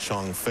 This is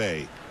Chong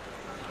Fei.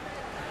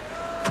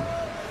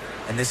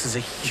 And this is a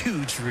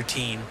huge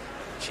routine.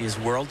 She is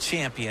world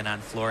champion on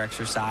floor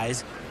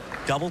exercise.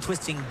 Double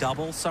twisting,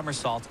 double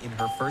somersault in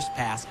her first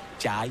pass.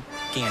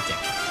 Gigantic.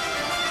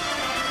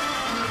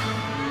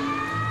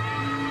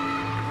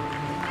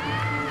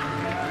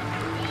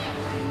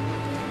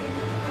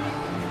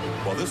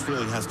 Well, this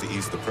really has to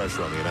ease the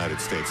pressure on the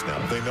United States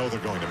now. They know they're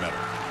going to medal.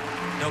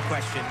 No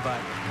question, but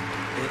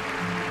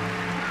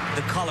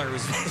the color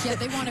is, yeah,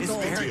 they want to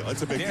go.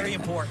 It's a big very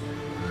deal. important.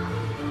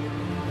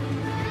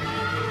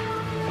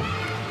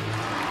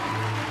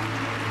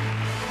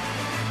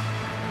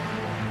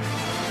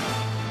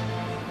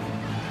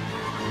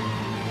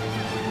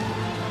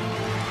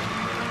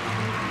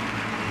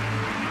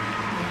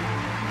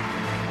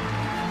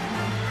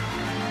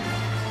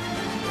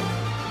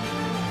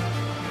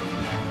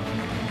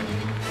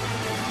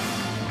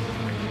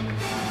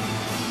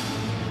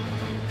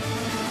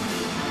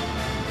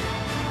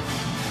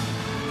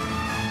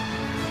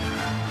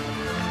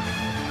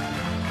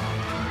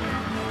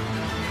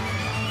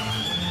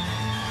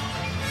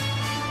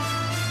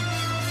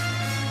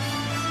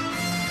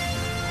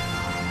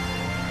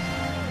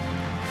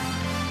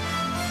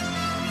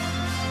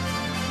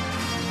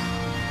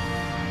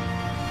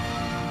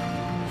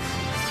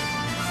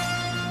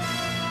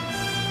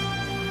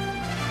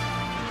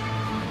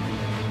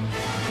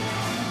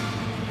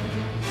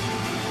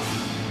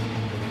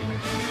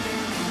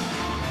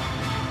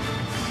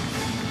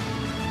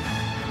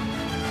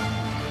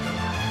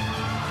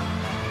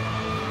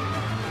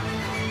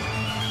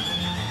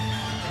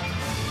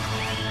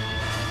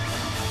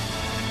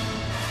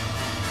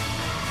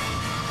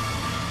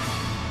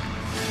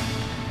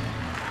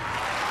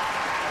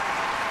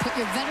 Put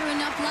your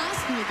veteran up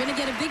last, and you're going to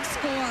get a big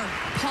score.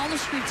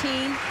 Polished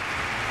routine,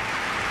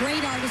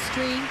 great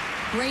artistry,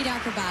 great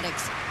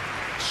acrobatics.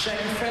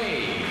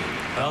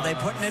 Well, they're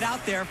putting it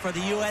out there for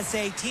the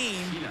USA team.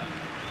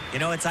 You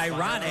know, it's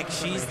ironic.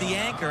 She's the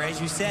anchor,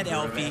 as you said,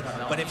 Elfie.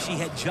 But if she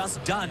had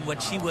just done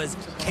what she was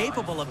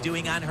capable of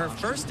doing on her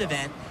first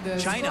event,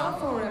 China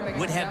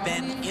would have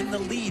been in the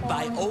lead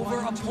by over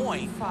a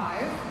point.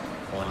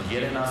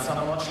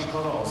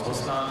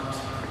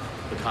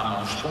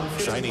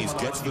 Chinese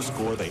gets the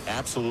score they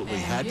absolutely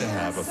had to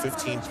have, a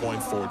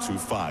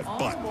 15.425.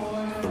 But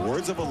the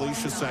words of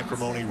Alicia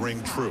Sacramone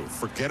ring true.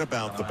 Forget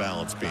about the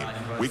balance beam.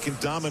 We can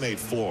dominate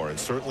floor, and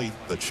certainly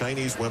the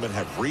Chinese women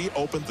have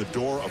reopened the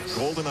door of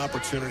golden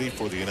opportunity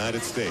for the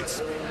United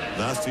States.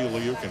 Nastia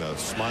Liukin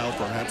smiled,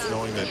 perhaps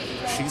knowing that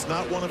she's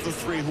not one of the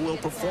three who will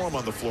perform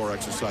on the floor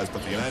exercise,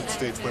 but the United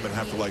States women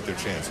have to like their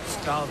chances.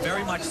 Oh,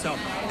 very much so.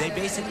 They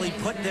basically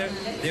put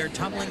their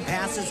tumbling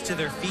passes to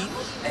their feet,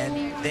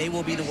 and they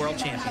will be the world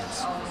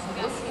champions.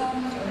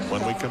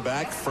 When we come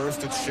back,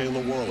 first it's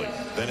Shayla Worley,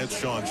 then it's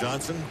Shawn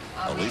Johnson.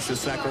 Alicia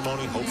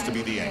Sacramone hopes to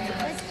be the anchor.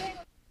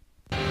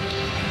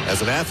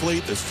 As an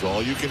athlete, this is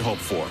all you can hope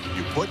for.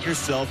 You put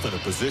yourself in a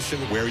position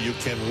where you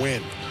can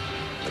win.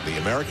 And the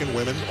American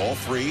women, all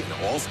three, and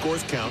all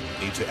scores count,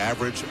 need to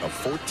average a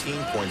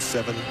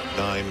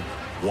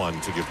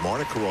 14.791 to give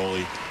Marta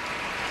Karolyi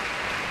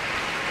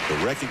the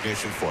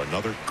recognition for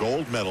another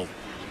gold medal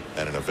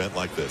at an event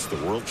like this, the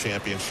World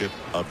Championship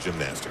of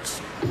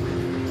Gymnastics.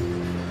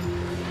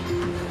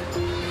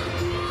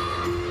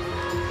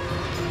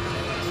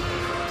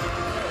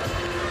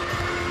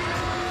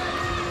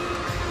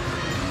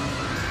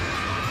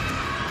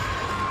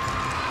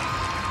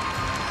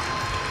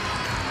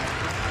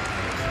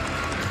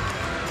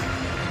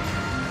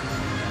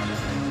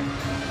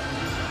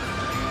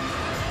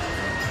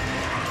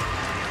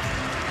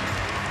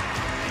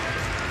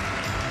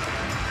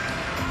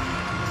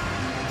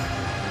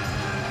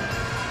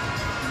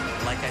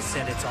 Like I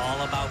said, it's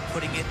all about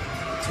putting it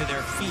to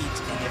their feet.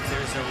 And if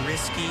there's a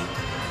risky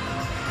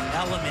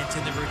element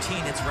in the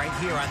routine, it's right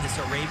here on this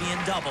Arabian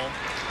double.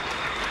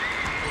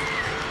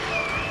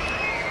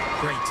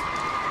 Great.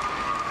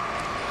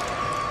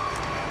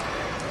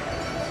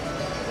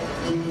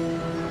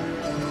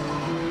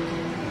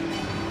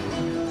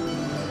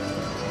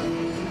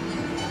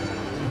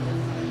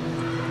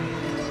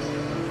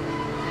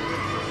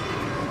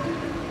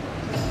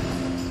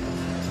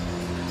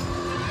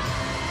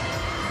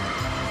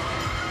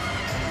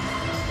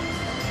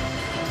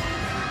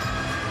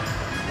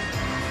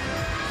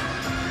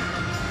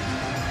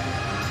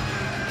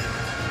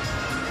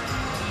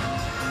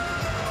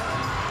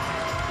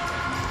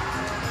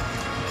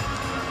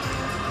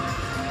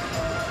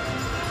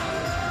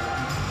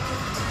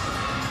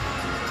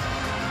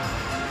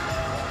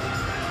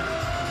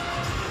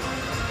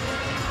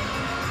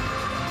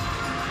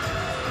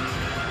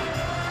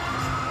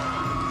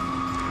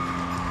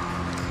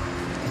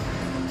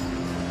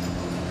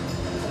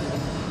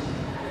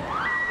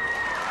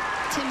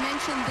 Tim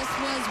mentioned this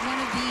was one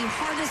of the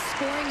hardest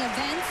scoring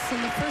events in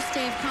the first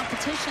day of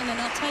competition, and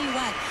I'll tell you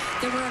what,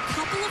 there were a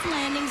couple of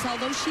landings.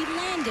 Although she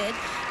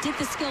did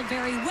the skill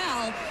very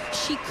well,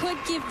 she could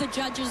give the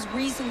judges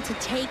reason to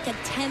take a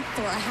tenth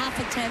or a half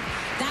a tenth.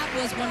 That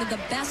was one of the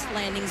best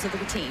landings of the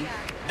routine.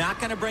 Not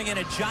going to bring in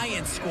a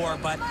giant score,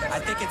 but I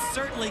think it's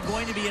certainly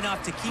going to be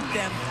enough to keep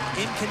them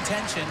in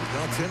contention.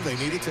 Well, Tim, they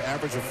needed to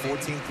average a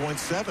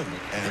 14.7,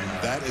 and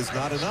that is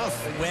not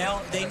enough.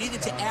 Well, they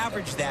needed to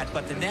average that,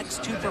 but the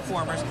next two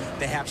performers,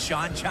 they have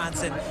Shawn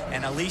Johnson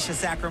and Alicia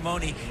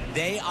Sacramone.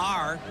 They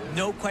are,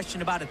 no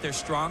question about it, they're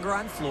stronger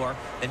on floor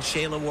than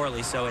Shayla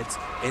Worley, so it's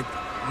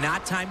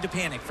not time to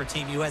panic for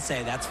Team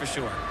USA, that's for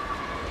sure.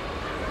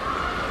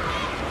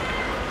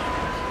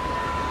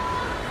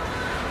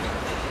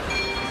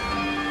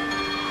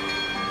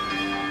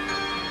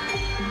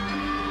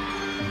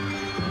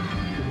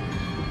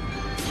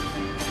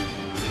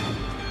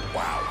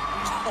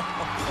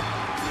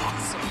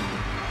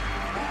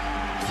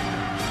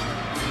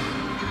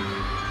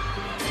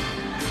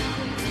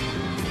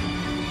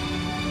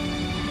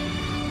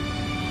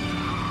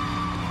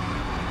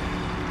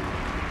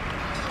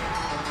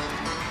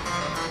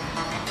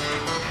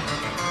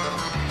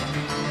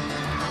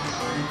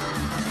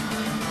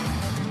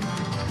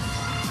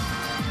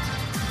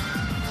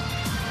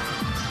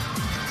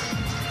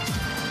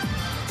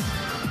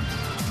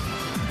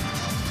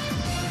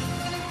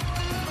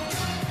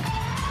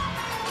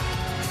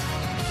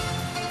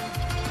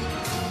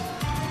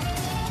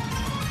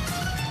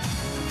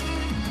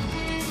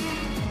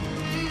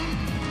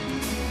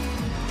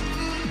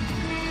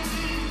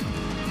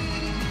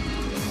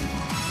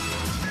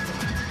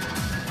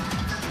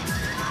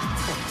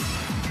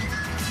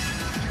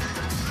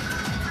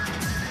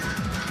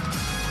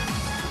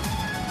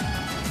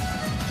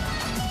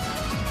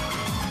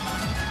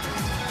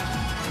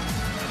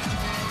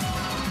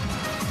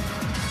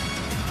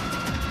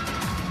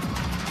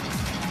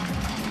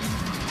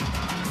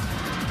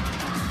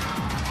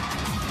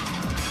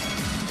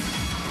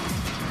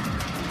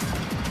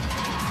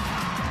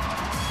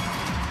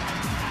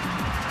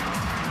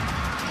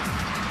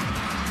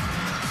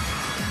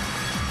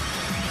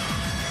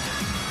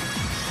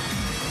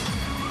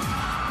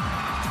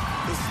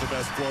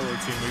 best floor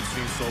routine we've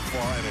seen so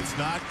far, and it's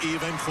not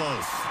even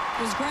close.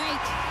 It was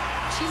great.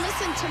 She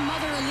listened to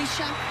Mother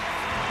Alicia.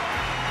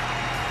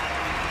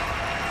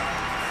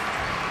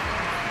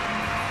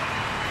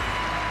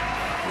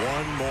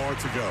 One more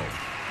to go.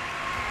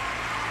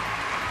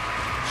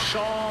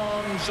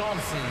 Shawn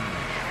Johnson.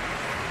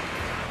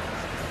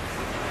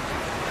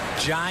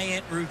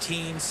 Giant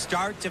routine,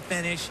 start to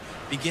finish.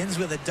 Begins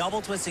with a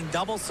double twisting,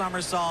 double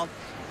somersault.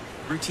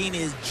 Routine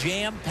is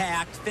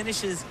jam-packed.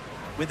 Finishes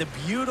with a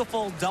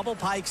beautiful double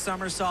pike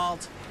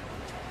somersault.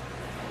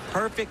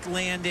 Perfect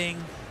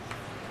landing.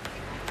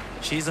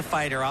 She's a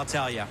fighter, I'll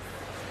tell you.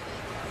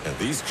 And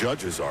these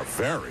judges are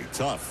very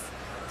tough.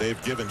 They've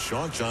given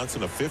Shawn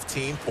Johnson a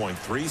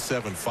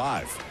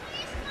 15.375.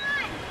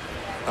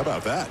 How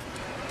about that?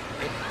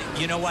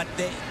 You know what?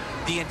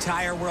 The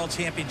entire World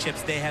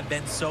Championships, they have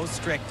been so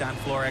strict on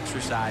floor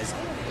exercise.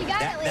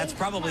 That's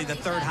probably the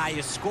third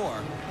highest score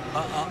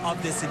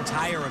of this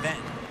entire event.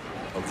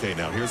 Okay,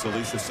 now here's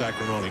Alicia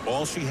Sacramone.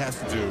 All she has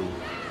to do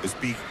is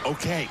be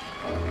okay.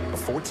 A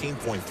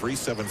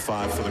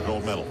 14.375 for the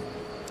gold medal.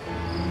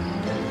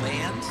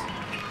 Land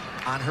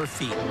on her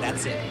feet.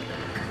 That's it.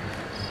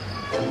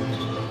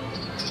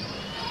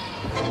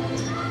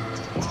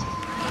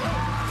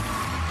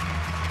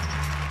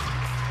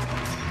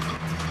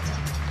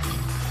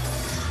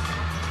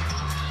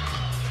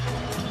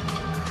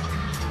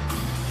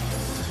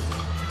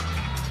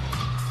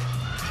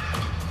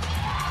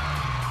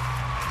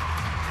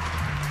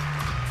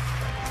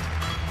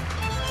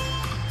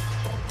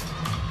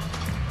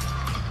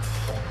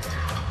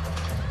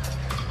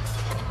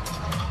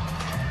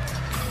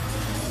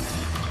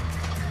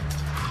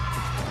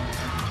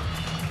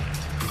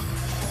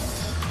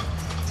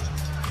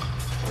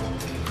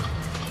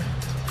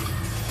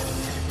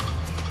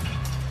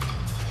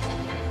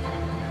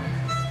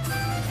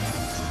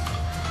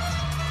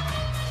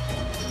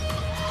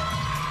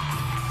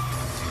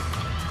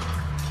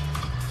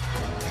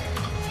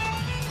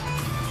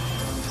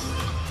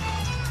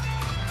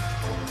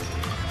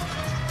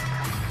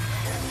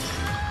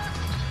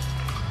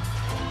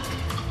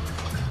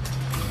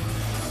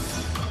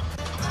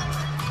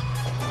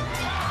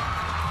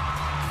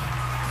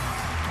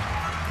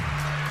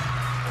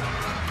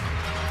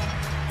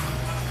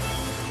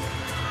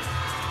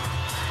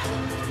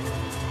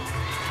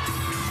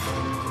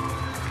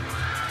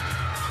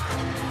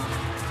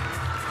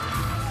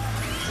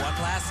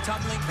 Last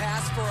tumbling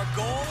pass for a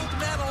gold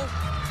medal.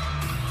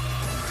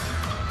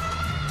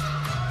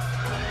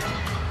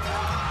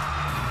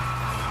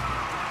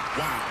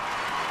 Wow.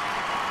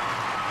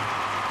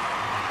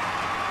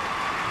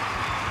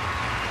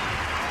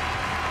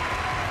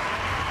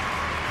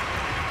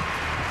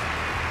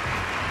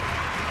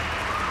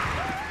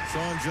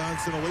 Shawn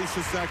Johnson, Alicia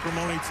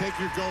Sacramone, take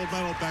your gold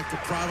medal back to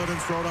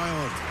Providence, Rhode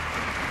Island.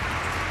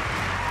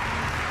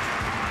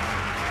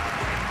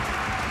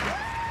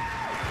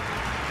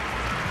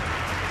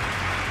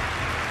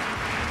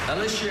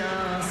 Alicia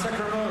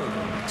Sacramone.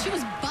 She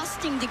was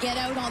busting to get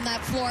out on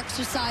that floor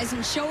exercise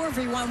and show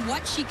everyone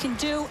what she can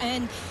do.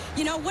 And,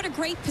 you know, what a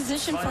great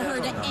position for her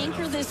to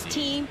anchor this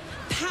team.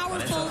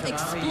 Powerful,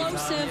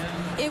 explosive.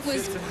 It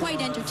was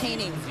quite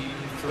entertaining.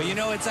 Well, you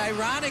know, it's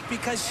ironic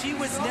because she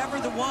was never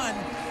the one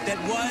that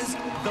was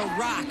the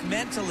rock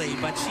mentally,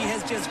 but she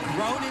has just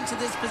grown into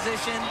this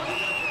position.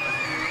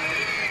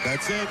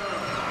 That's it.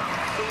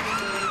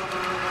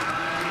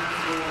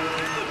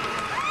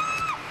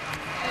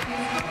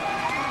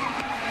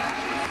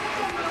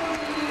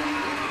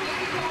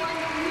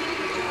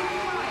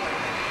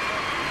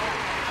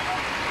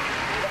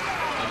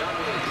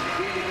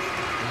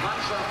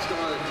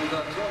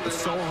 It's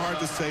so hard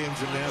to say in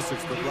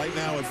gymnastics, but right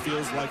now it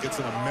feels like it's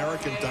an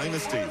American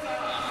dynasty.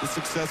 The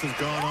success has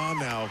gone on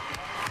now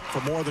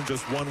for more than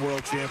just one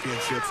World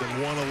Championships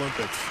and one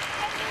Olympics.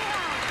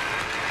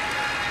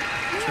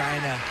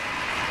 Trying to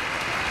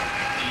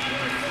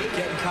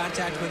get in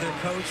contact with her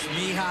coach,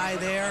 Mihai,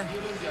 there.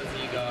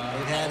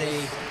 They've had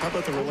a... How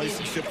about the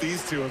relationship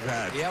these two have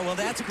had? Yeah, well,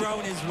 that's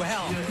grown as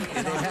well.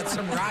 And they've had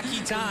some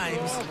rocky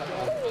times.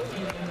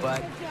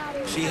 But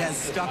she has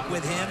stuck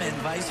with him and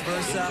vice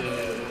versa.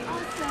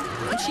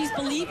 And she's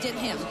believed in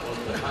him.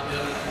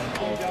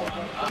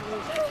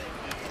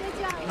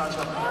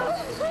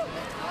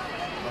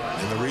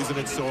 And the reason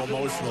it's so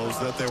emotional is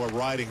that they were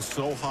riding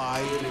so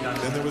high.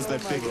 Then there was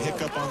that big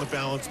hiccup on the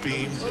balance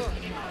beam.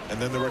 And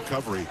then the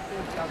recovery.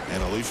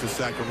 And Alicia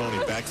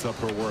Sacramone backs up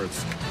her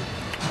words.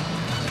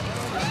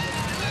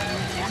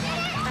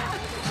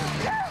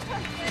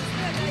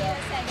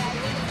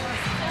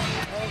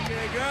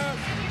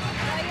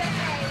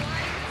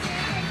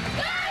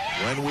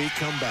 When we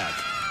come back,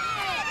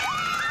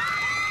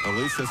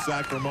 Alicia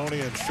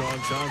Sacramone and Shawn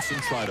Johnson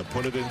try to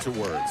put it into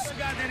words.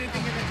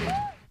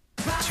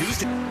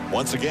 Tuesday.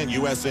 Once again,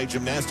 USA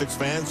Gymnastics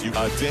fans,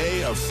 a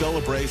day of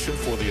celebration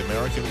for the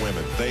American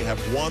women. They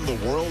have won the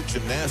World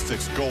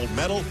Gymnastics gold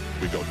medal.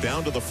 We go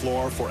down to the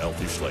floor for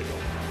Elfie Schlegel.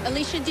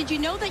 Alicia, did you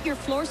know that your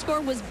floor score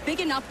was big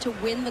enough to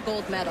win the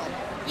gold medal?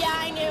 Yeah,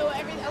 I knew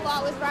a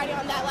lot was riding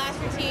on that last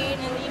routine,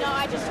 and, you know,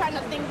 I just tried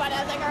not to think about it.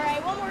 I was like, all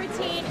right, one more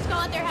routine, just go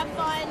out there, have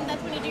fun.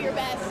 That's when you do your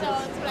best, so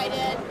that's what I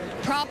did.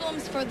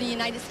 Problems for the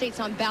United States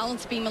on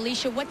balance beam.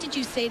 Alicia, what did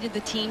you say to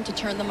the team to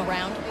turn them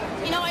around?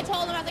 You know, I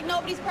told them, I was like,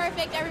 nobody's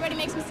perfect. Everybody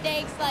makes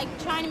mistakes. Like,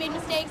 China made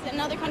mistakes, and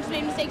other countries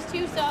made mistakes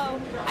too,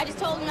 so I just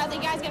told them, I was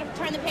like, you guys got to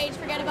turn the page,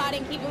 forget about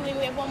it, and keep moving.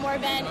 We have one more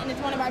event, and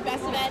it's one of our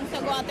best events,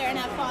 so go out there and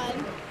have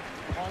fun.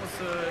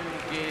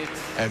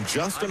 And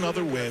just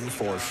another win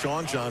for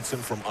Shawn Johnson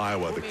from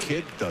Iowa. The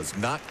kid does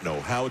not know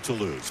how to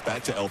lose.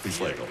 Back to Elfie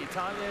Schlegel.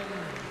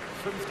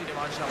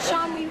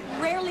 Shawn, we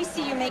rarely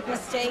see you make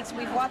mistakes.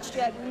 We've watched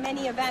you at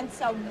many events.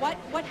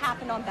 What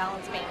happened on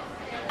balance beam?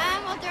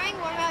 Well, during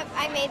warm-up,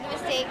 I made the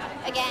mistake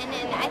again,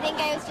 and I think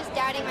I was just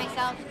doubting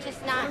myself,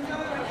 just not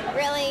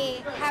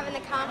really having the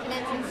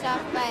confidence and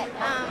stuff. But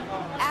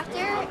after,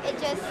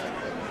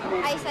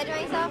 I said to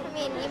myself, I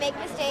mean, you make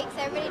mistakes,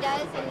 everybody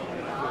does, and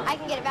I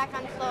can get it back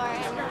on the floor.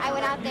 And I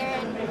went out there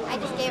and I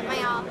just gave it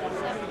my all.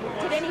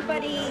 So. Did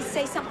anybody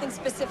say something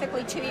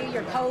specifically to you,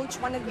 your coach,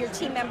 one of your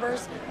team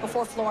members,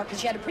 before floor?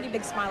 Because you had a pretty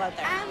big smile out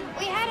there.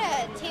 We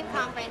had a team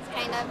conference,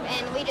 kind of,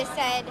 and we just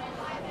said,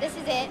 this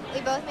is it.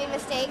 We both made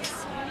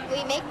mistakes.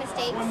 We make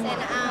mistakes,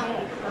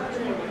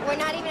 and we're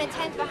not even a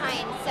tenth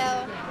behind.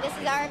 So this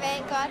is our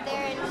event. Go out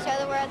there and show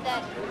the world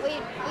that we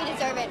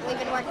deserve it. We've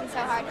been working so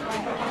hard for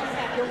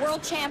it. You're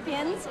world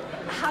champions.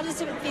 How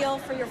does it feel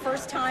for your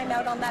first time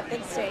out on that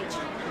big stage?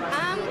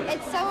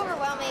 It's so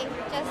overwhelming,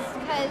 just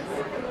because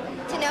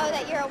to know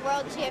that you're a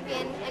world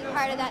champion and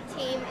part of that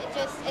team,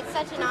 it's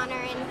such an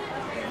honor.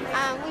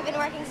 And we've been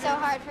working so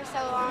hard for so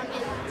long,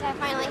 and to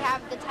finally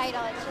have the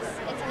title,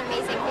 it's an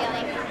amazing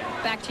feeling.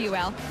 Back to you,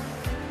 Al.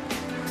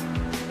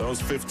 Those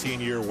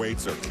 15-year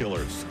weights are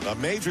killers. A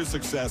major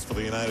success for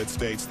the United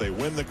States. They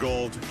win the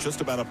gold,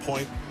 just about a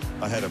point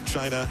ahead of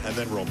China and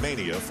then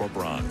Romania for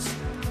bronze.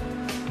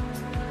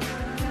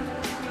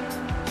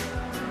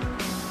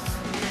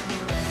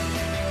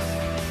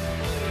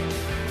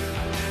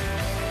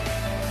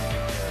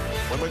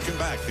 When we come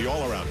back, the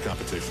all-around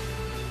competition.